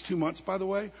 The next 2 months, by the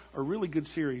way, are a really good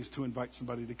series to invite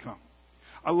somebody to come.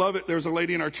 I love it. There's a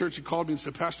lady in our church who called me and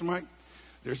said, Pastor Mike,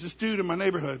 there's this dude in my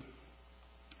neighborhood,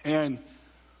 and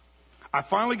I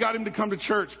finally got him to come to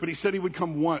church, but he said he would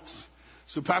come once.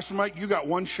 So, Pastor Mike, you got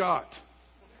one shot.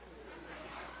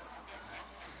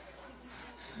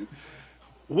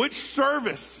 Which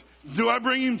service do I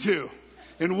bring him to?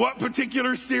 And what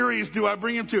particular series do I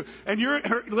bring him to? And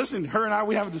listen, her and I,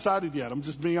 we haven't decided yet. I'm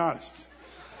just being honest.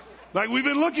 Like, we've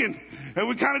been looking, and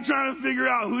we're kind of trying to figure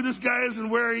out who this guy is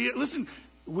and where he is. Listen,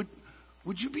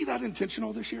 would you be that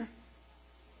intentional this year?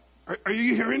 Are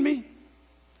you hearing me?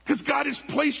 Because God has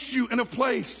placed you in a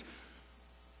place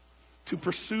to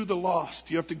pursue the lost.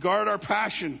 You have to guard our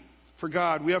passion for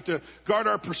God. We have to guard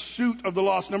our pursuit of the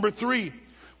lost. Number 3,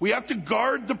 we have to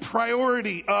guard the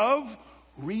priority of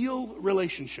real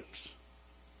relationships.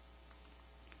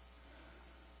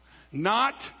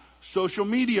 Not social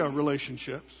media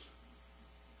relationships.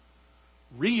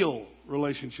 Real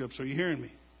relationships. Are you hearing me?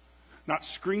 Not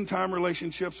screen time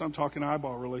relationships. I'm talking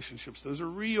eyeball relationships. Those are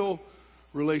real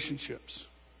relationships.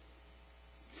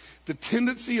 The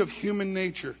tendency of human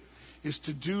nature is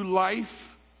to do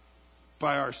life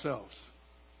by ourselves.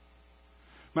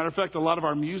 Matter of fact, a lot of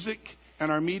our music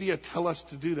and our media tell us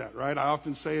to do that, right? I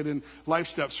often say it in Life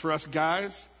Steps for us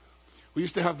guys. We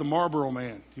used to have the Marlboro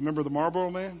Man. Do you remember the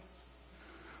Marlboro Man?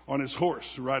 On his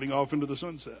horse, riding off into the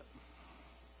sunset.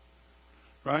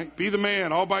 Right? Be the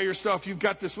man all by yourself. You've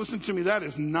got this. Listen to me. That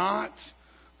is not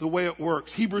the way it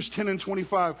works. Hebrews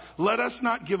 10:25. Let us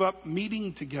not give up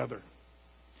meeting together,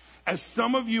 as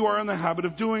some of you are in the habit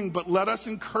of doing, but let us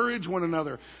encourage one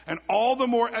another. And all the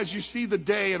more as you see the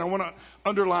day, and I want to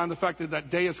underline the fact that that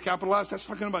day is capitalized, that's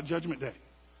talking about Judgment Day.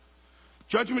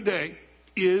 Judgment Day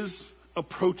is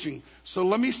approaching. So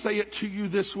let me say it to you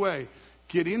this way.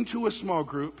 Get into a small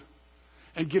group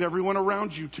and get everyone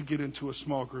around you to get into a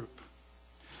small group.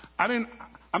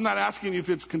 I'm not asking you if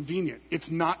it's convenient. It's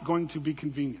not going to be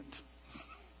convenient.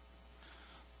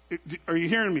 Are you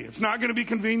hearing me? It's not going to be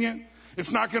convenient. It's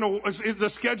not going to, the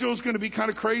schedule is going to be kind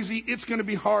of crazy. It's going to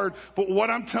be hard. But what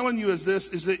I'm telling you is this,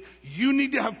 is that you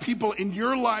need to have people in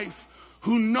your life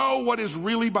who know what is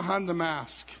really behind the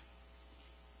mask.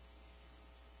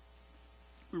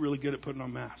 We're really good at putting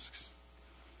on masks.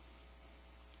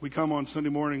 We come on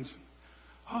Sunday mornings.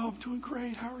 Oh, I'm doing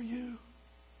great. How are you?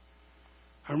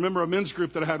 I remember a men's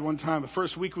group that I had one time. The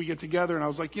first week we get together, and I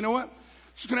was like, you know what? I'm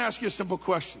just going to ask you a simple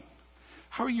question.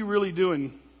 How are you really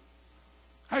doing?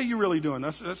 How are you really doing?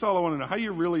 That's all I want to know. How are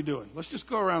you really doing? Let's just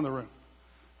go around the room.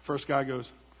 First guy goes,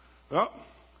 well,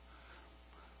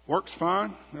 work's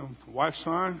fine. Wife's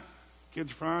fine.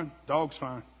 Kids are fine. Dog's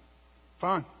fine.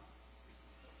 Fine.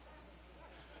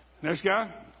 Next guy,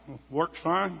 work's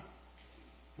fine.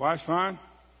 Wife's fine.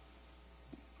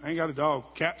 I ain't got a dog.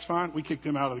 Cat's fine. We kicked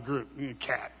him out of the group.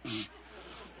 Cat.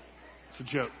 It's a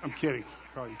joke. I'm kidding.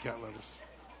 For all you cat lovers.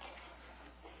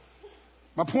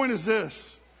 My point is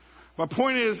this. My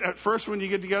point is, at first when you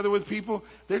get together with people,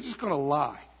 they're just going to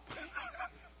lie.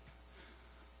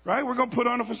 Right? We're going to put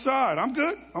on a facade. I'm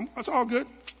good. It's all good.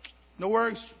 No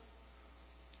worries.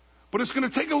 But it's going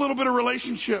to take a little bit of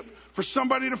relationship for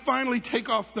somebody to finally take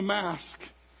off the mask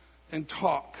and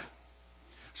talk.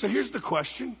 So here's the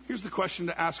question. Here's the question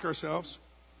to ask ourselves.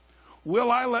 Will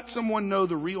I let someone know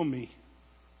the real me?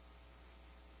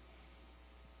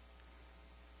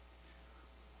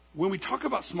 When we talk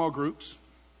about small groups,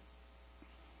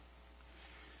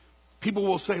 people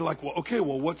will say like, well, okay,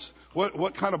 well,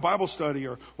 what kind of Bible study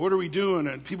or what are we doing?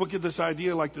 And people get this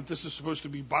idea like that this is supposed to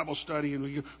be Bible study and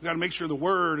we got to make sure the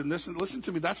word and this. And listen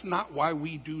to me, that's not why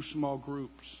we do small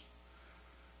groups.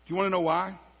 Do you want to know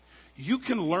why? You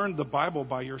can learn the Bible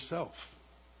by yourself.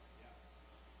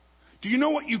 Do you know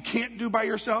what you can't do by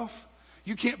yourself?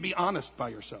 You can't be honest by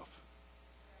yourself.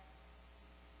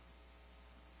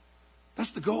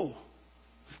 That's the goal.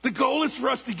 The goal is for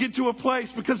us to get to a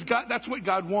place, because God, that's what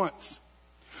God wants,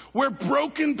 where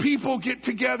broken people get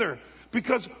together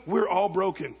because we're all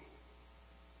broken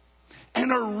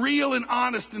and are real and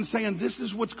honest and saying, this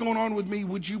is what's going on with me.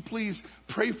 Would you please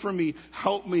pray for me?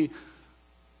 Help me.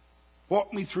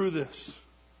 Walk me through this.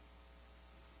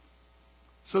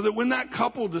 So that when that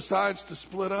couple decides to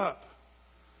split up,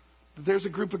 there's a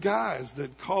group of guys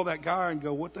that call that guy and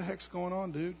go, what the heck's going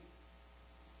on, dude?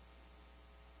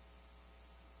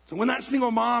 So when that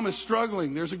single mom is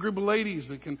struggling, there's a group of ladies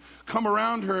that can come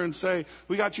around her and say,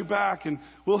 we got your back and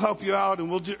we'll help you out and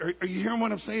we'll do. Are you hearing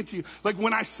what I'm saying to you? Like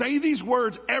when I say these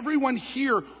words, everyone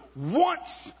here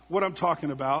wants what I'm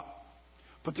talking about.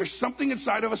 But there's something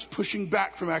inside of us pushing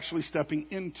back from actually stepping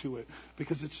into it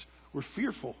because we're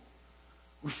fearful.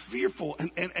 We're fearful.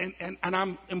 And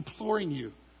I'm imploring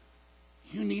you,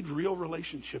 you need real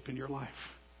relationship in your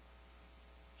life.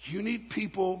 You need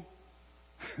people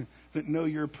that know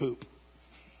your poop,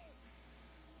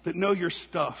 that know your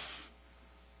stuff,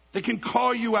 that can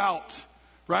call you out,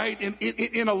 right?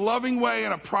 In a loving way,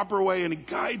 in a proper way, and it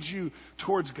guides you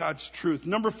towards God's truth.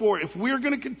 Number 4, if we're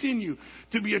going to continue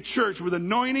to be a church with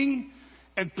anointing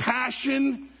and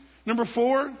passion, number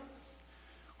 4,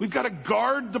 we've got to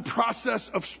guard the process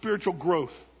of spiritual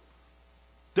growth.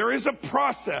 There is a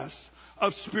process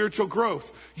of spiritual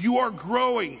growth. You are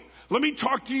growing. Let me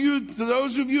talk to you, to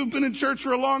those of you who've been in church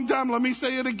for a long time. Let me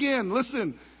say it again.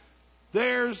 Listen,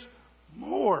 there's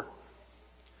more.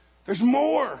 There's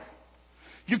more.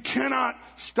 You cannot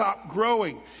stop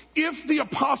growing. If the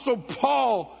Apostle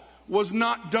Paul was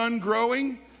not done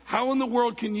growing, how in the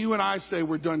world can you and I say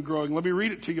we're done growing? Let me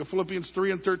read it to you. Philippians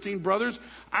 3:13. Brothers,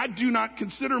 I do not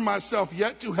consider myself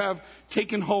yet to have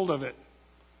taken hold of it.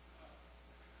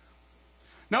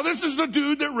 Now, this is the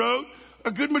dude that wrote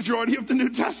a good majority of the New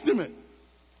Testament.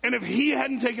 And if he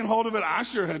hadn't taken hold of it, I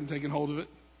sure hadn't taken hold of it.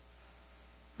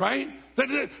 Right?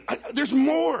 There's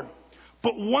more.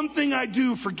 But one thing I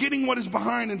do, forgetting what is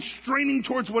behind and straining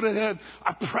towards what is ahead,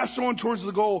 I press on towards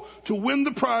the goal to win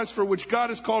the prize for which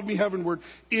God has called me heavenward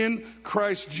in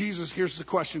Christ Jesus. Here's the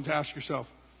question to ask yourself.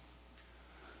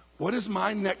 What is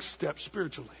my next step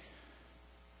spiritually?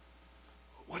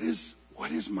 What is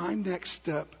my next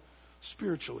step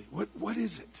spiritually? What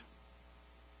is it?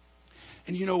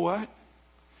 And you know what?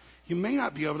 You may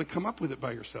not be able to come up with it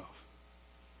by yourself.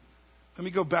 Let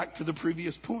me go back to the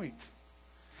previous point.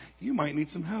 You might need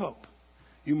some help.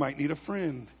 You might need a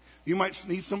friend. You might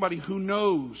need somebody who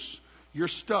knows your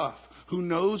stuff, who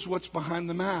knows what's behind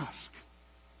the mask.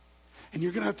 And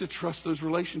you're going to have to trust those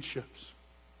relationships.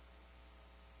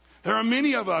 There are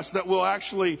many of us that will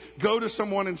actually go to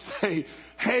someone and say,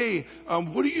 hey,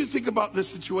 what do you think about this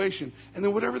situation? And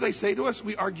then whatever they say to us,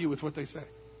 we argue with what they say.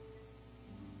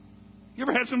 You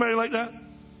ever had somebody like that?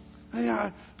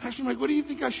 Hey, Pastor Mike, what do you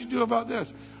think I should do about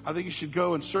this? I think you should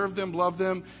go and serve them, love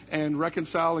them, and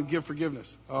reconcile and give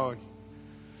forgiveness. Oh,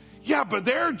 yeah, but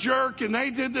they're a jerk and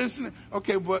they did this.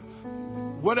 Okay, but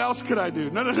what else could I do?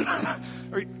 No.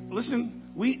 Listen,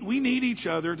 we need each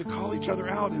other to call each other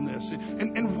out in this.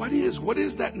 And what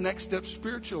is that next step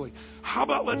spiritually? How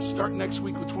about let's start next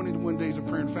week with 21 days of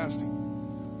prayer and fasting?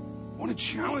 I want to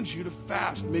challenge you to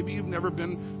fast. Maybe you've never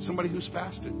been somebody who's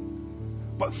fasted.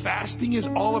 But fasting is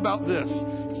all about this.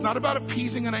 It's not about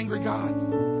appeasing an angry God.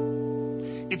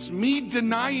 It's me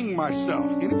denying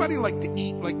myself. Anybody like to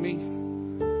eat like me?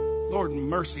 Lord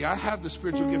mercy, I have the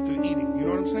spiritual gift of eating. You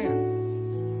know what I'm saying?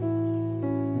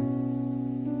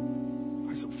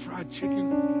 I said fried chicken.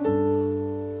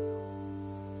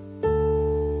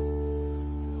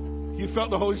 You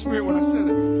felt the Holy Spirit when I said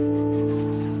it.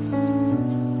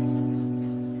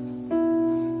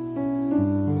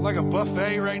 Like a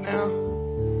buffet right now.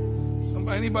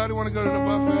 Anybody want to go to the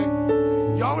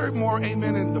buffet? Y'all are more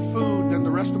amen in the food than the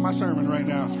rest of my sermon right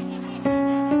now.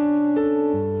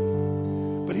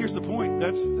 But here's the point.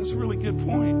 That's a really good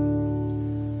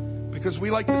point. Because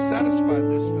we like to satisfy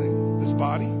this thing, this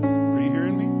body. Are you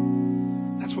hearing me?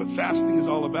 That's what fasting is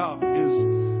all about, is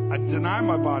I deny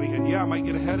my body, and yeah, I might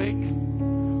get a headache.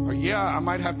 Or yeah, I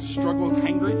might have to struggle with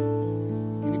hangry.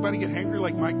 Anybody get hangry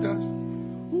like Mike does?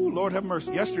 Ooh, Lord have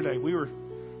mercy. Yesterday, we were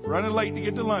running late to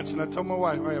get to lunch, and I told my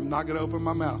wife, I am not going to open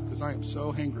my mouth because I am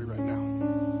so hangry right now.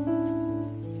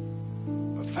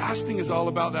 But fasting is all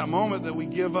about that moment that we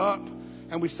give up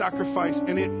and we sacrifice,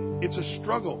 and it's a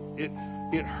struggle. It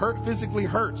physically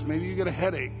hurts. Maybe you get a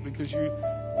headache because you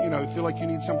feel like you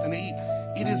need something to eat.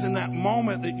 It is in that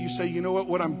moment that you say, you know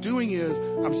what I'm doing is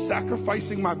I'm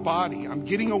sacrificing my body. I'm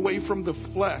getting away from the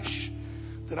flesh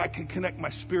that I can connect my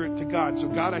spirit to God. So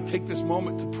God, I take this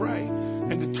moment to pray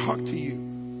and to talk to you.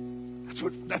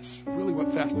 That's really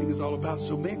what fasting is all about.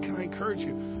 So man, can I encourage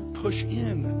you, push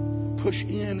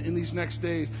in these next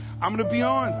days. I'm going to be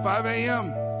on 5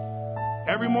 a.m.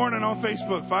 every morning on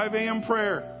Facebook, 5 a.m.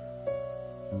 prayer.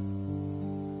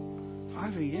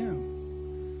 5 a.m.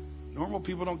 Normal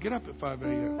people don't get up at 5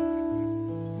 a.m.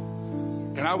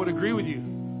 And I would agree with you.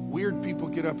 Weird people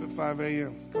get up at 5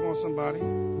 a.m. Come on, somebody.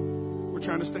 We're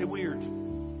trying to stay weird.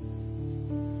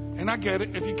 And I get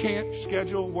it. If you can't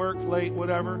schedule, work late,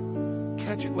 whatever,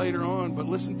 catch it later on. But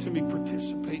listen to me.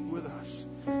 Participate with us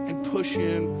and push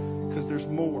in, because there's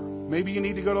more. Maybe you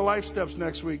need to go to Life Steps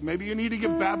next week. Maybe you need to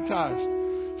get baptized.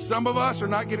 Some of us are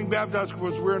not getting baptized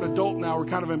because we're an adult now. We're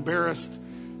kind of embarrassed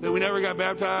that we never got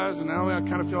baptized. And now I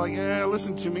kind of feel like,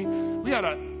 listen to me. We had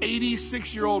an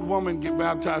 86-year-old woman get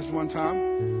baptized one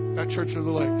time at Church of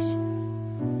the Lakes.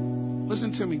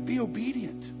 Listen to me. Be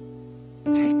obedient.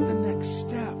 Take the next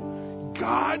step.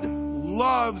 God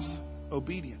loves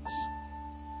obedience.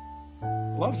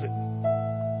 Loves it.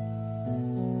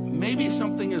 Maybe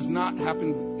something has not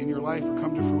happened in your life or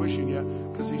come to fruition yet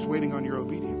because he's waiting on your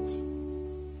obedience.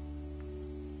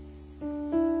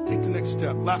 next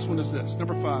step. Last one is this.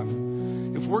 Number 5.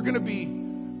 If we're going to be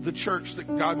the church that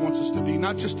God wants us to be,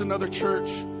 not just another church,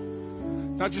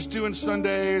 not just doing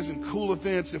Sundays and cool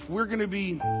events, if we're going to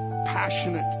be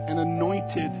passionate and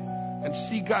anointed and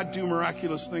see God do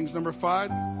miraculous things, number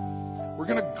 5, we're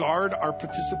going to guard our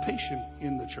participation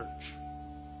in the church.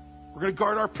 We're going to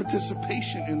guard our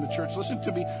participation in the church. Listen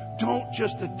to me. Don't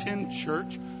just attend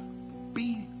church.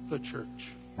 Be the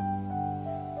church.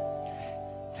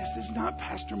 This is not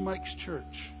Pastor Mike's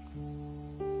church.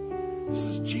 This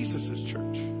is Jesus'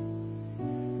 church.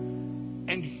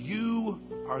 And you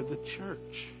are the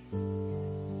church.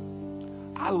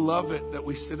 I love it that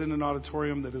we sit in an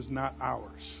auditorium that is not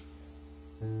ours.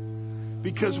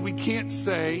 Because we can't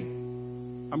say,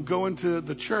 I'm going to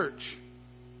the church.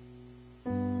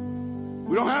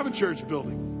 We don't have a church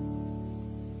building.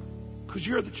 Because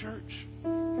you're the church.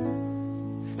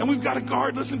 And we've got to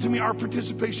guard, listen to me, our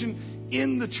participation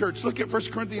in the church. Look at 1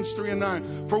 Corinthians 3 and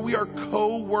 9. For we are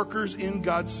co-workers in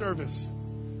God's service.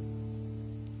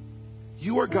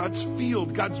 You are God's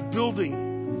field, God's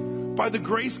building. By the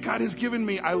grace God has given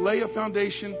me, I lay a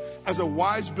foundation as a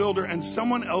wise builder, and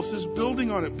someone else is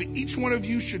building on it. But each one of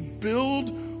you should build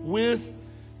with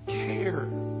care.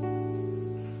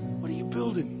 What are you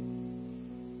building?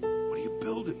 What are you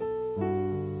building?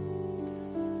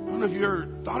 I don't know if you've ever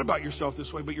thought about yourself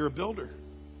this way, but you're a builder.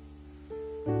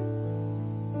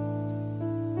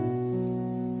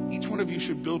 Each one of you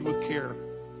should build with care.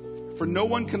 For no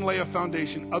one can lay a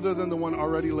foundation other than the one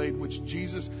already laid, which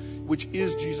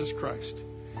is Jesus Christ.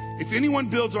 If anyone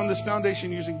builds on this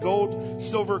foundation using gold,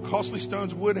 silver, costly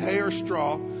stones, wood, hay, or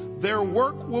straw, their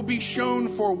work will be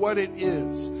shown for what it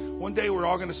is. One day we're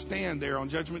all going to stand there on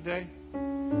Judgment Day,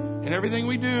 and everything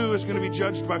we do is going to be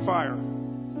judged by fire.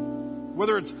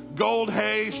 Whether it's gold,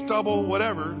 hay, stubble,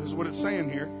 whatever is what it's saying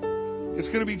here. It's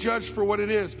going to be judged for what it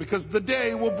is, because the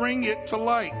day will bring it to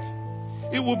light.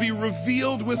 It will be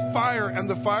revealed with fire, and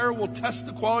the fire will test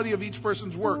the quality of each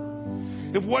person's work.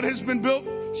 If what has been built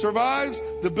survives,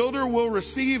 the builder will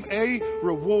receive a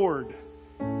reward.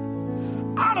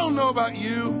 I don't know about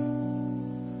you.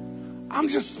 I'm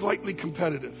just slightly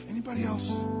competitive. Anybody else?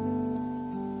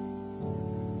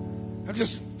 I'm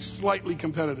just slightly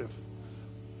competitive.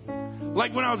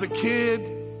 Like when I was a kid,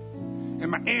 and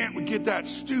my aunt would get that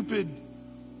stupid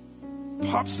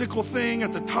popsicle thing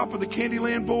at the top of the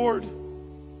Candyland board,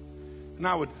 and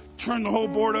I would turn the whole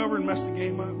board over and mess the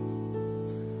game up.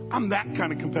 I'm that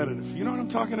kind of competitive. You know what I'm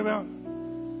talking about?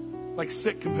 Like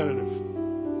sick competitive.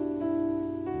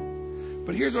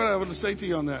 But here's what I want to say to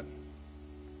you on that.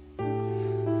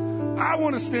 I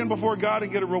want to stand before God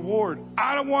and get a reward.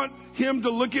 I don't want Him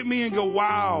to look at me and go,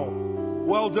 wow,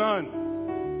 well done.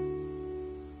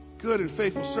 Good and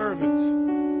faithful servant.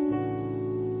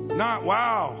 Not,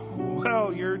 wow,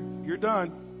 well, you're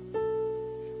done.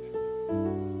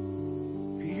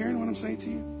 Are you hearing what I'm saying to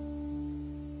you?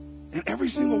 And every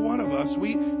single one of us,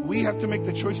 we have to make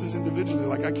the choices individually.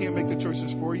 Like, I can't make the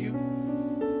choices for you.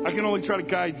 I can only try to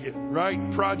guide you, right?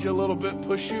 Prod you a little bit,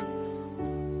 push you.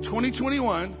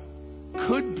 2021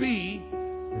 could be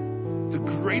the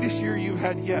greatest year you've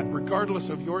had yet, regardless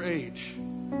of your age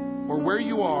or where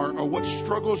you are or what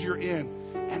struggles you're in.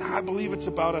 And I believe it's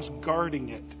about us guarding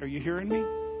it. Are you hearing me?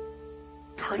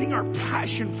 Guarding our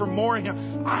passion for more of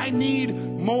Him. I need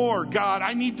more, God.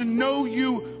 I need to know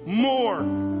You more.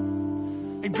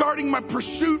 And guarding my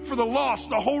pursuit for the lost.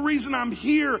 The whole reason I'm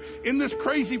here in this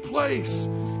crazy place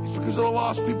is because of the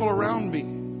lost people around me.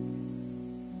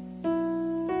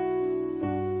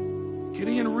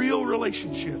 Getting in real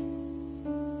relationship.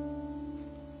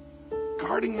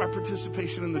 Guarding my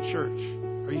participation in the church.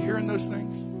 Are you hearing those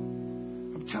things?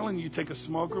 I'm telling you, take a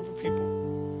small group of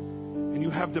people and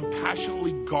you have them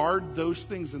passionately guard those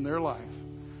things in their life.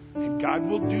 And God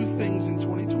will do things in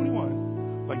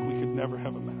 2021 like we could never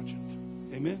have imagined.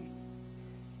 Amen.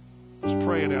 Let's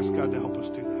pray and ask God to help us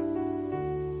do that.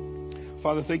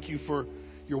 Father, thank You for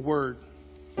Your word,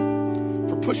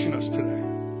 for pushing us today,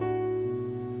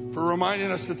 for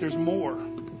reminding us that there's more.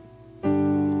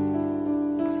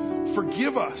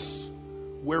 Forgive us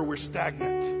where we're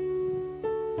stagnant.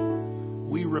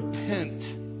 We repent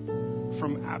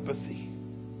from apathy.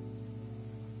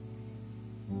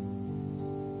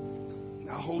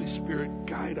 Now, Holy Spirit,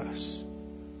 guide us.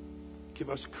 Give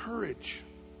us courage.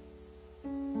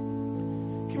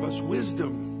 Give us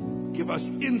wisdom. Give us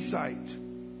insight.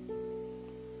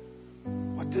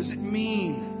 What does it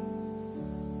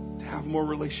mean to have more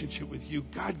relationship with You?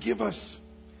 God,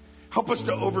 help us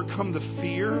to overcome the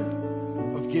fear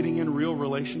of getting in real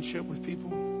relationship with people.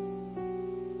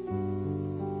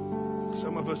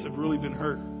 Some of us have really been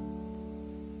hurt.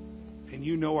 And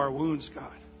You know our wounds,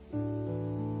 God.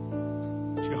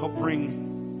 Would you help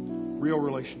bring real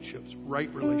relationships, right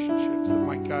relationships that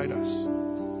might guide us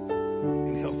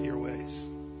in healthier ways?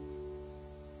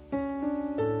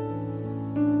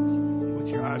 With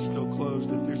your eyes still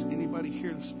closed, if there's anybody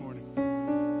here this morning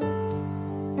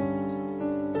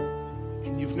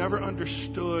and you've never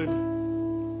understood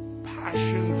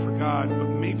passion for God, but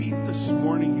maybe this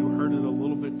morning you heard it a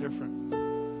little bit different.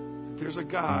 That there's a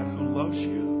God who loves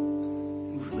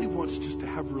you and really wants just to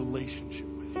have a relationship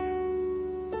with you.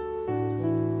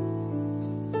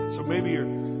 And so maybe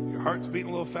your heart's beating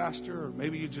a little faster, or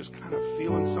maybe you're just kind of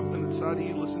feeling something inside of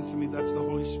you. Listen to me, that's the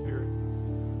Holy Spirit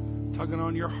tugging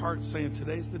on your heart, saying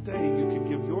today's the day you can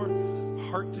give your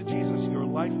heart to Jesus, your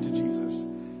life to Jesus,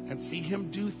 and see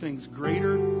Him do things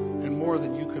greater and more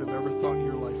than you could have ever thought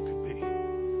your life could be.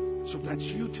 So if that's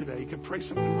you today, you could pray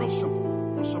something real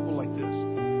simple like this.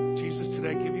 Jesus,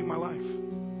 today I give you my life.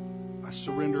 I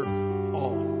surrender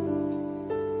all.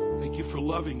 Thank you for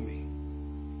loving me.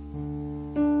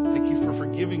 Thank you for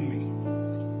forgiving me.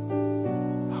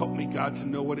 Help me, God, to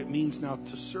know what it means now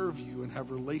to serve you and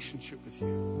have a relationship with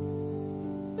you.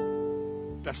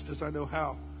 Best as I know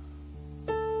how,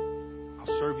 I'll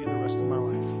serve you the rest of my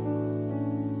life.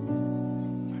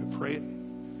 I pray it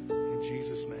in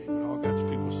Jesus' name. And all God's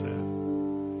people said,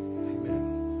 amen.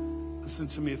 Listen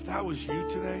to me. If that was you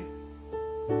today,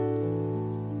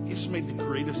 you just made the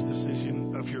greatest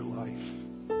decision of your life.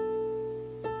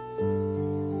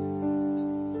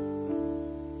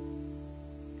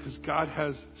 Because God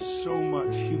has so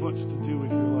much He wants to do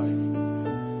with your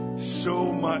life.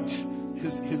 So much.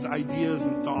 His ideas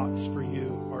and thoughts for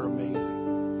you are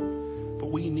amazing. But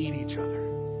we need each other.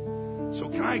 So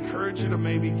can I encourage you to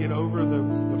maybe get over the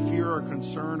fear or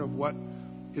concern of what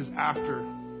is after?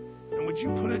 And would you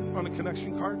put it on a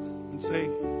connection card and say,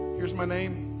 here's my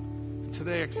name, and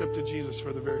today I accepted Jesus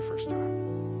for the very first time.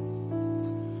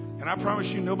 And I promise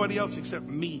you, nobody else except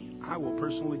me, I will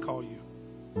personally call you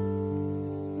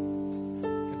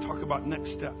and talk about next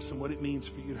steps and what it means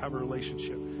for you to have a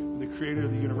relationship with the Creator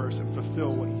of the universe and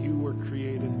fulfill what you were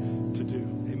created to do.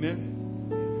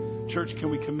 Amen? Church, can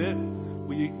we commit?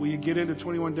 Will you get into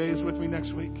 21 days with me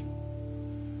next week?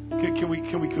 Can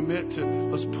we commit to,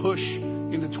 let's push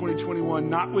into 2021,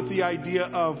 not with the idea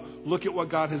of look at what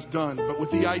God has done, but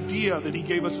with the idea that He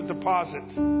gave us a deposit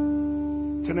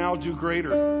to now do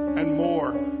greater and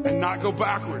more and not go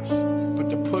backwards, but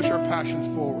to push our passions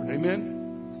forward. Amen?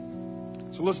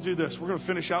 So let's do this. We're going to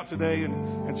finish out today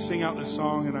and sing out this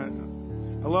song.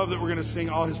 And I love that we're going to sing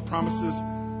all His promises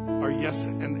are yes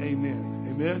and amen.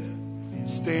 Amen?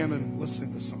 Stand and let's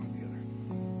sing this song together.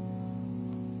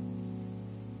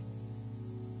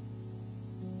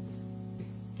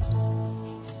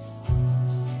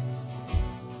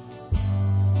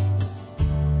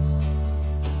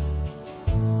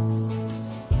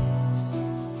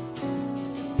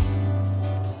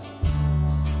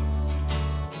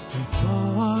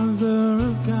 Father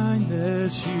of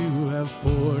kindness, you have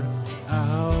poured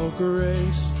out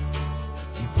grace.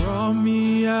 You brought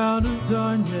me out of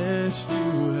darkness,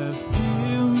 you have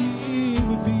filled me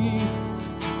with peace.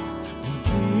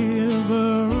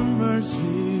 Giver of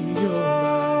mercy,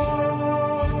 you're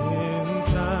right in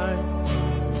time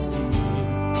for me.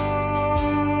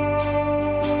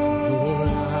 Lord,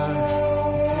 I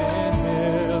can't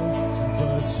help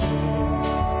but sing.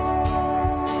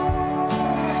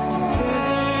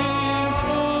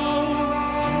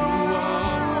 Faithful you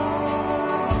are.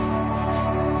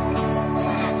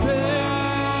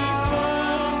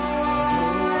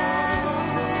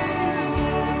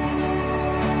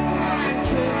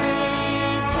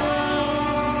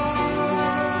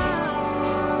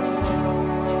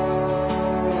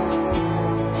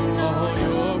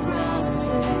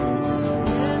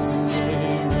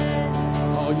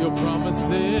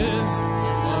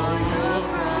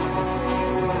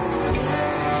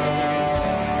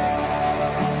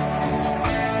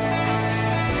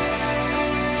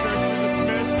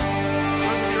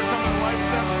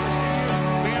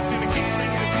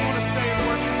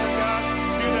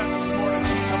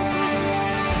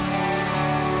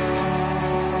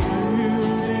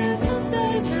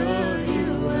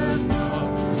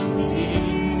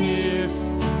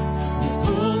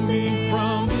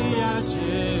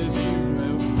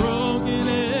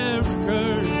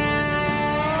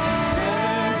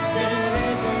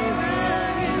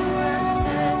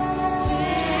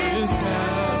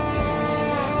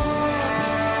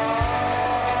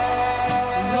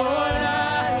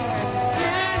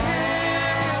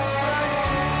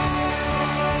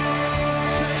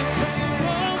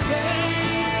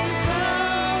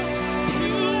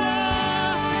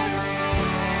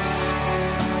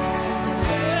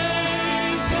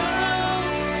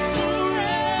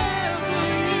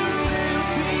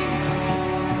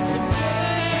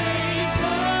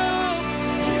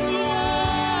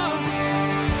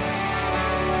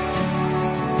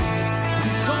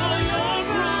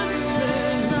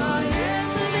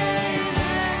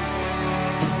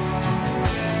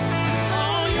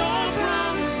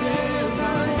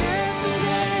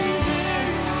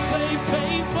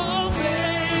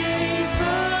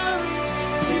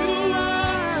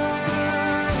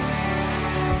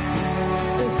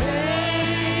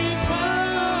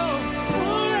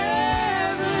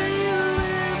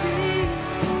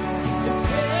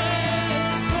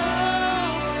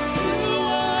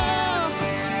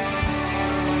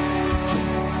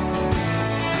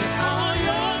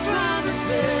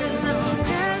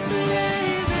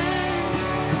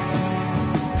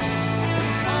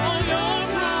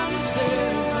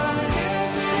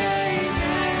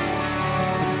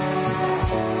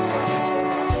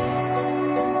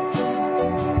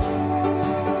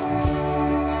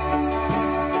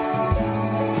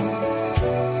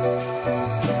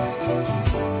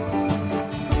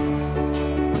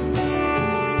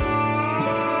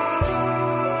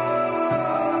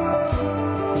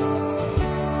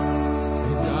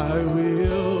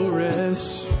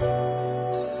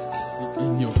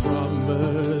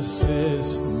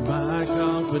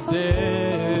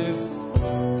 confidence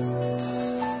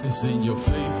is in your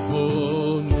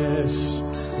faithfulness,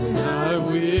 and I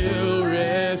will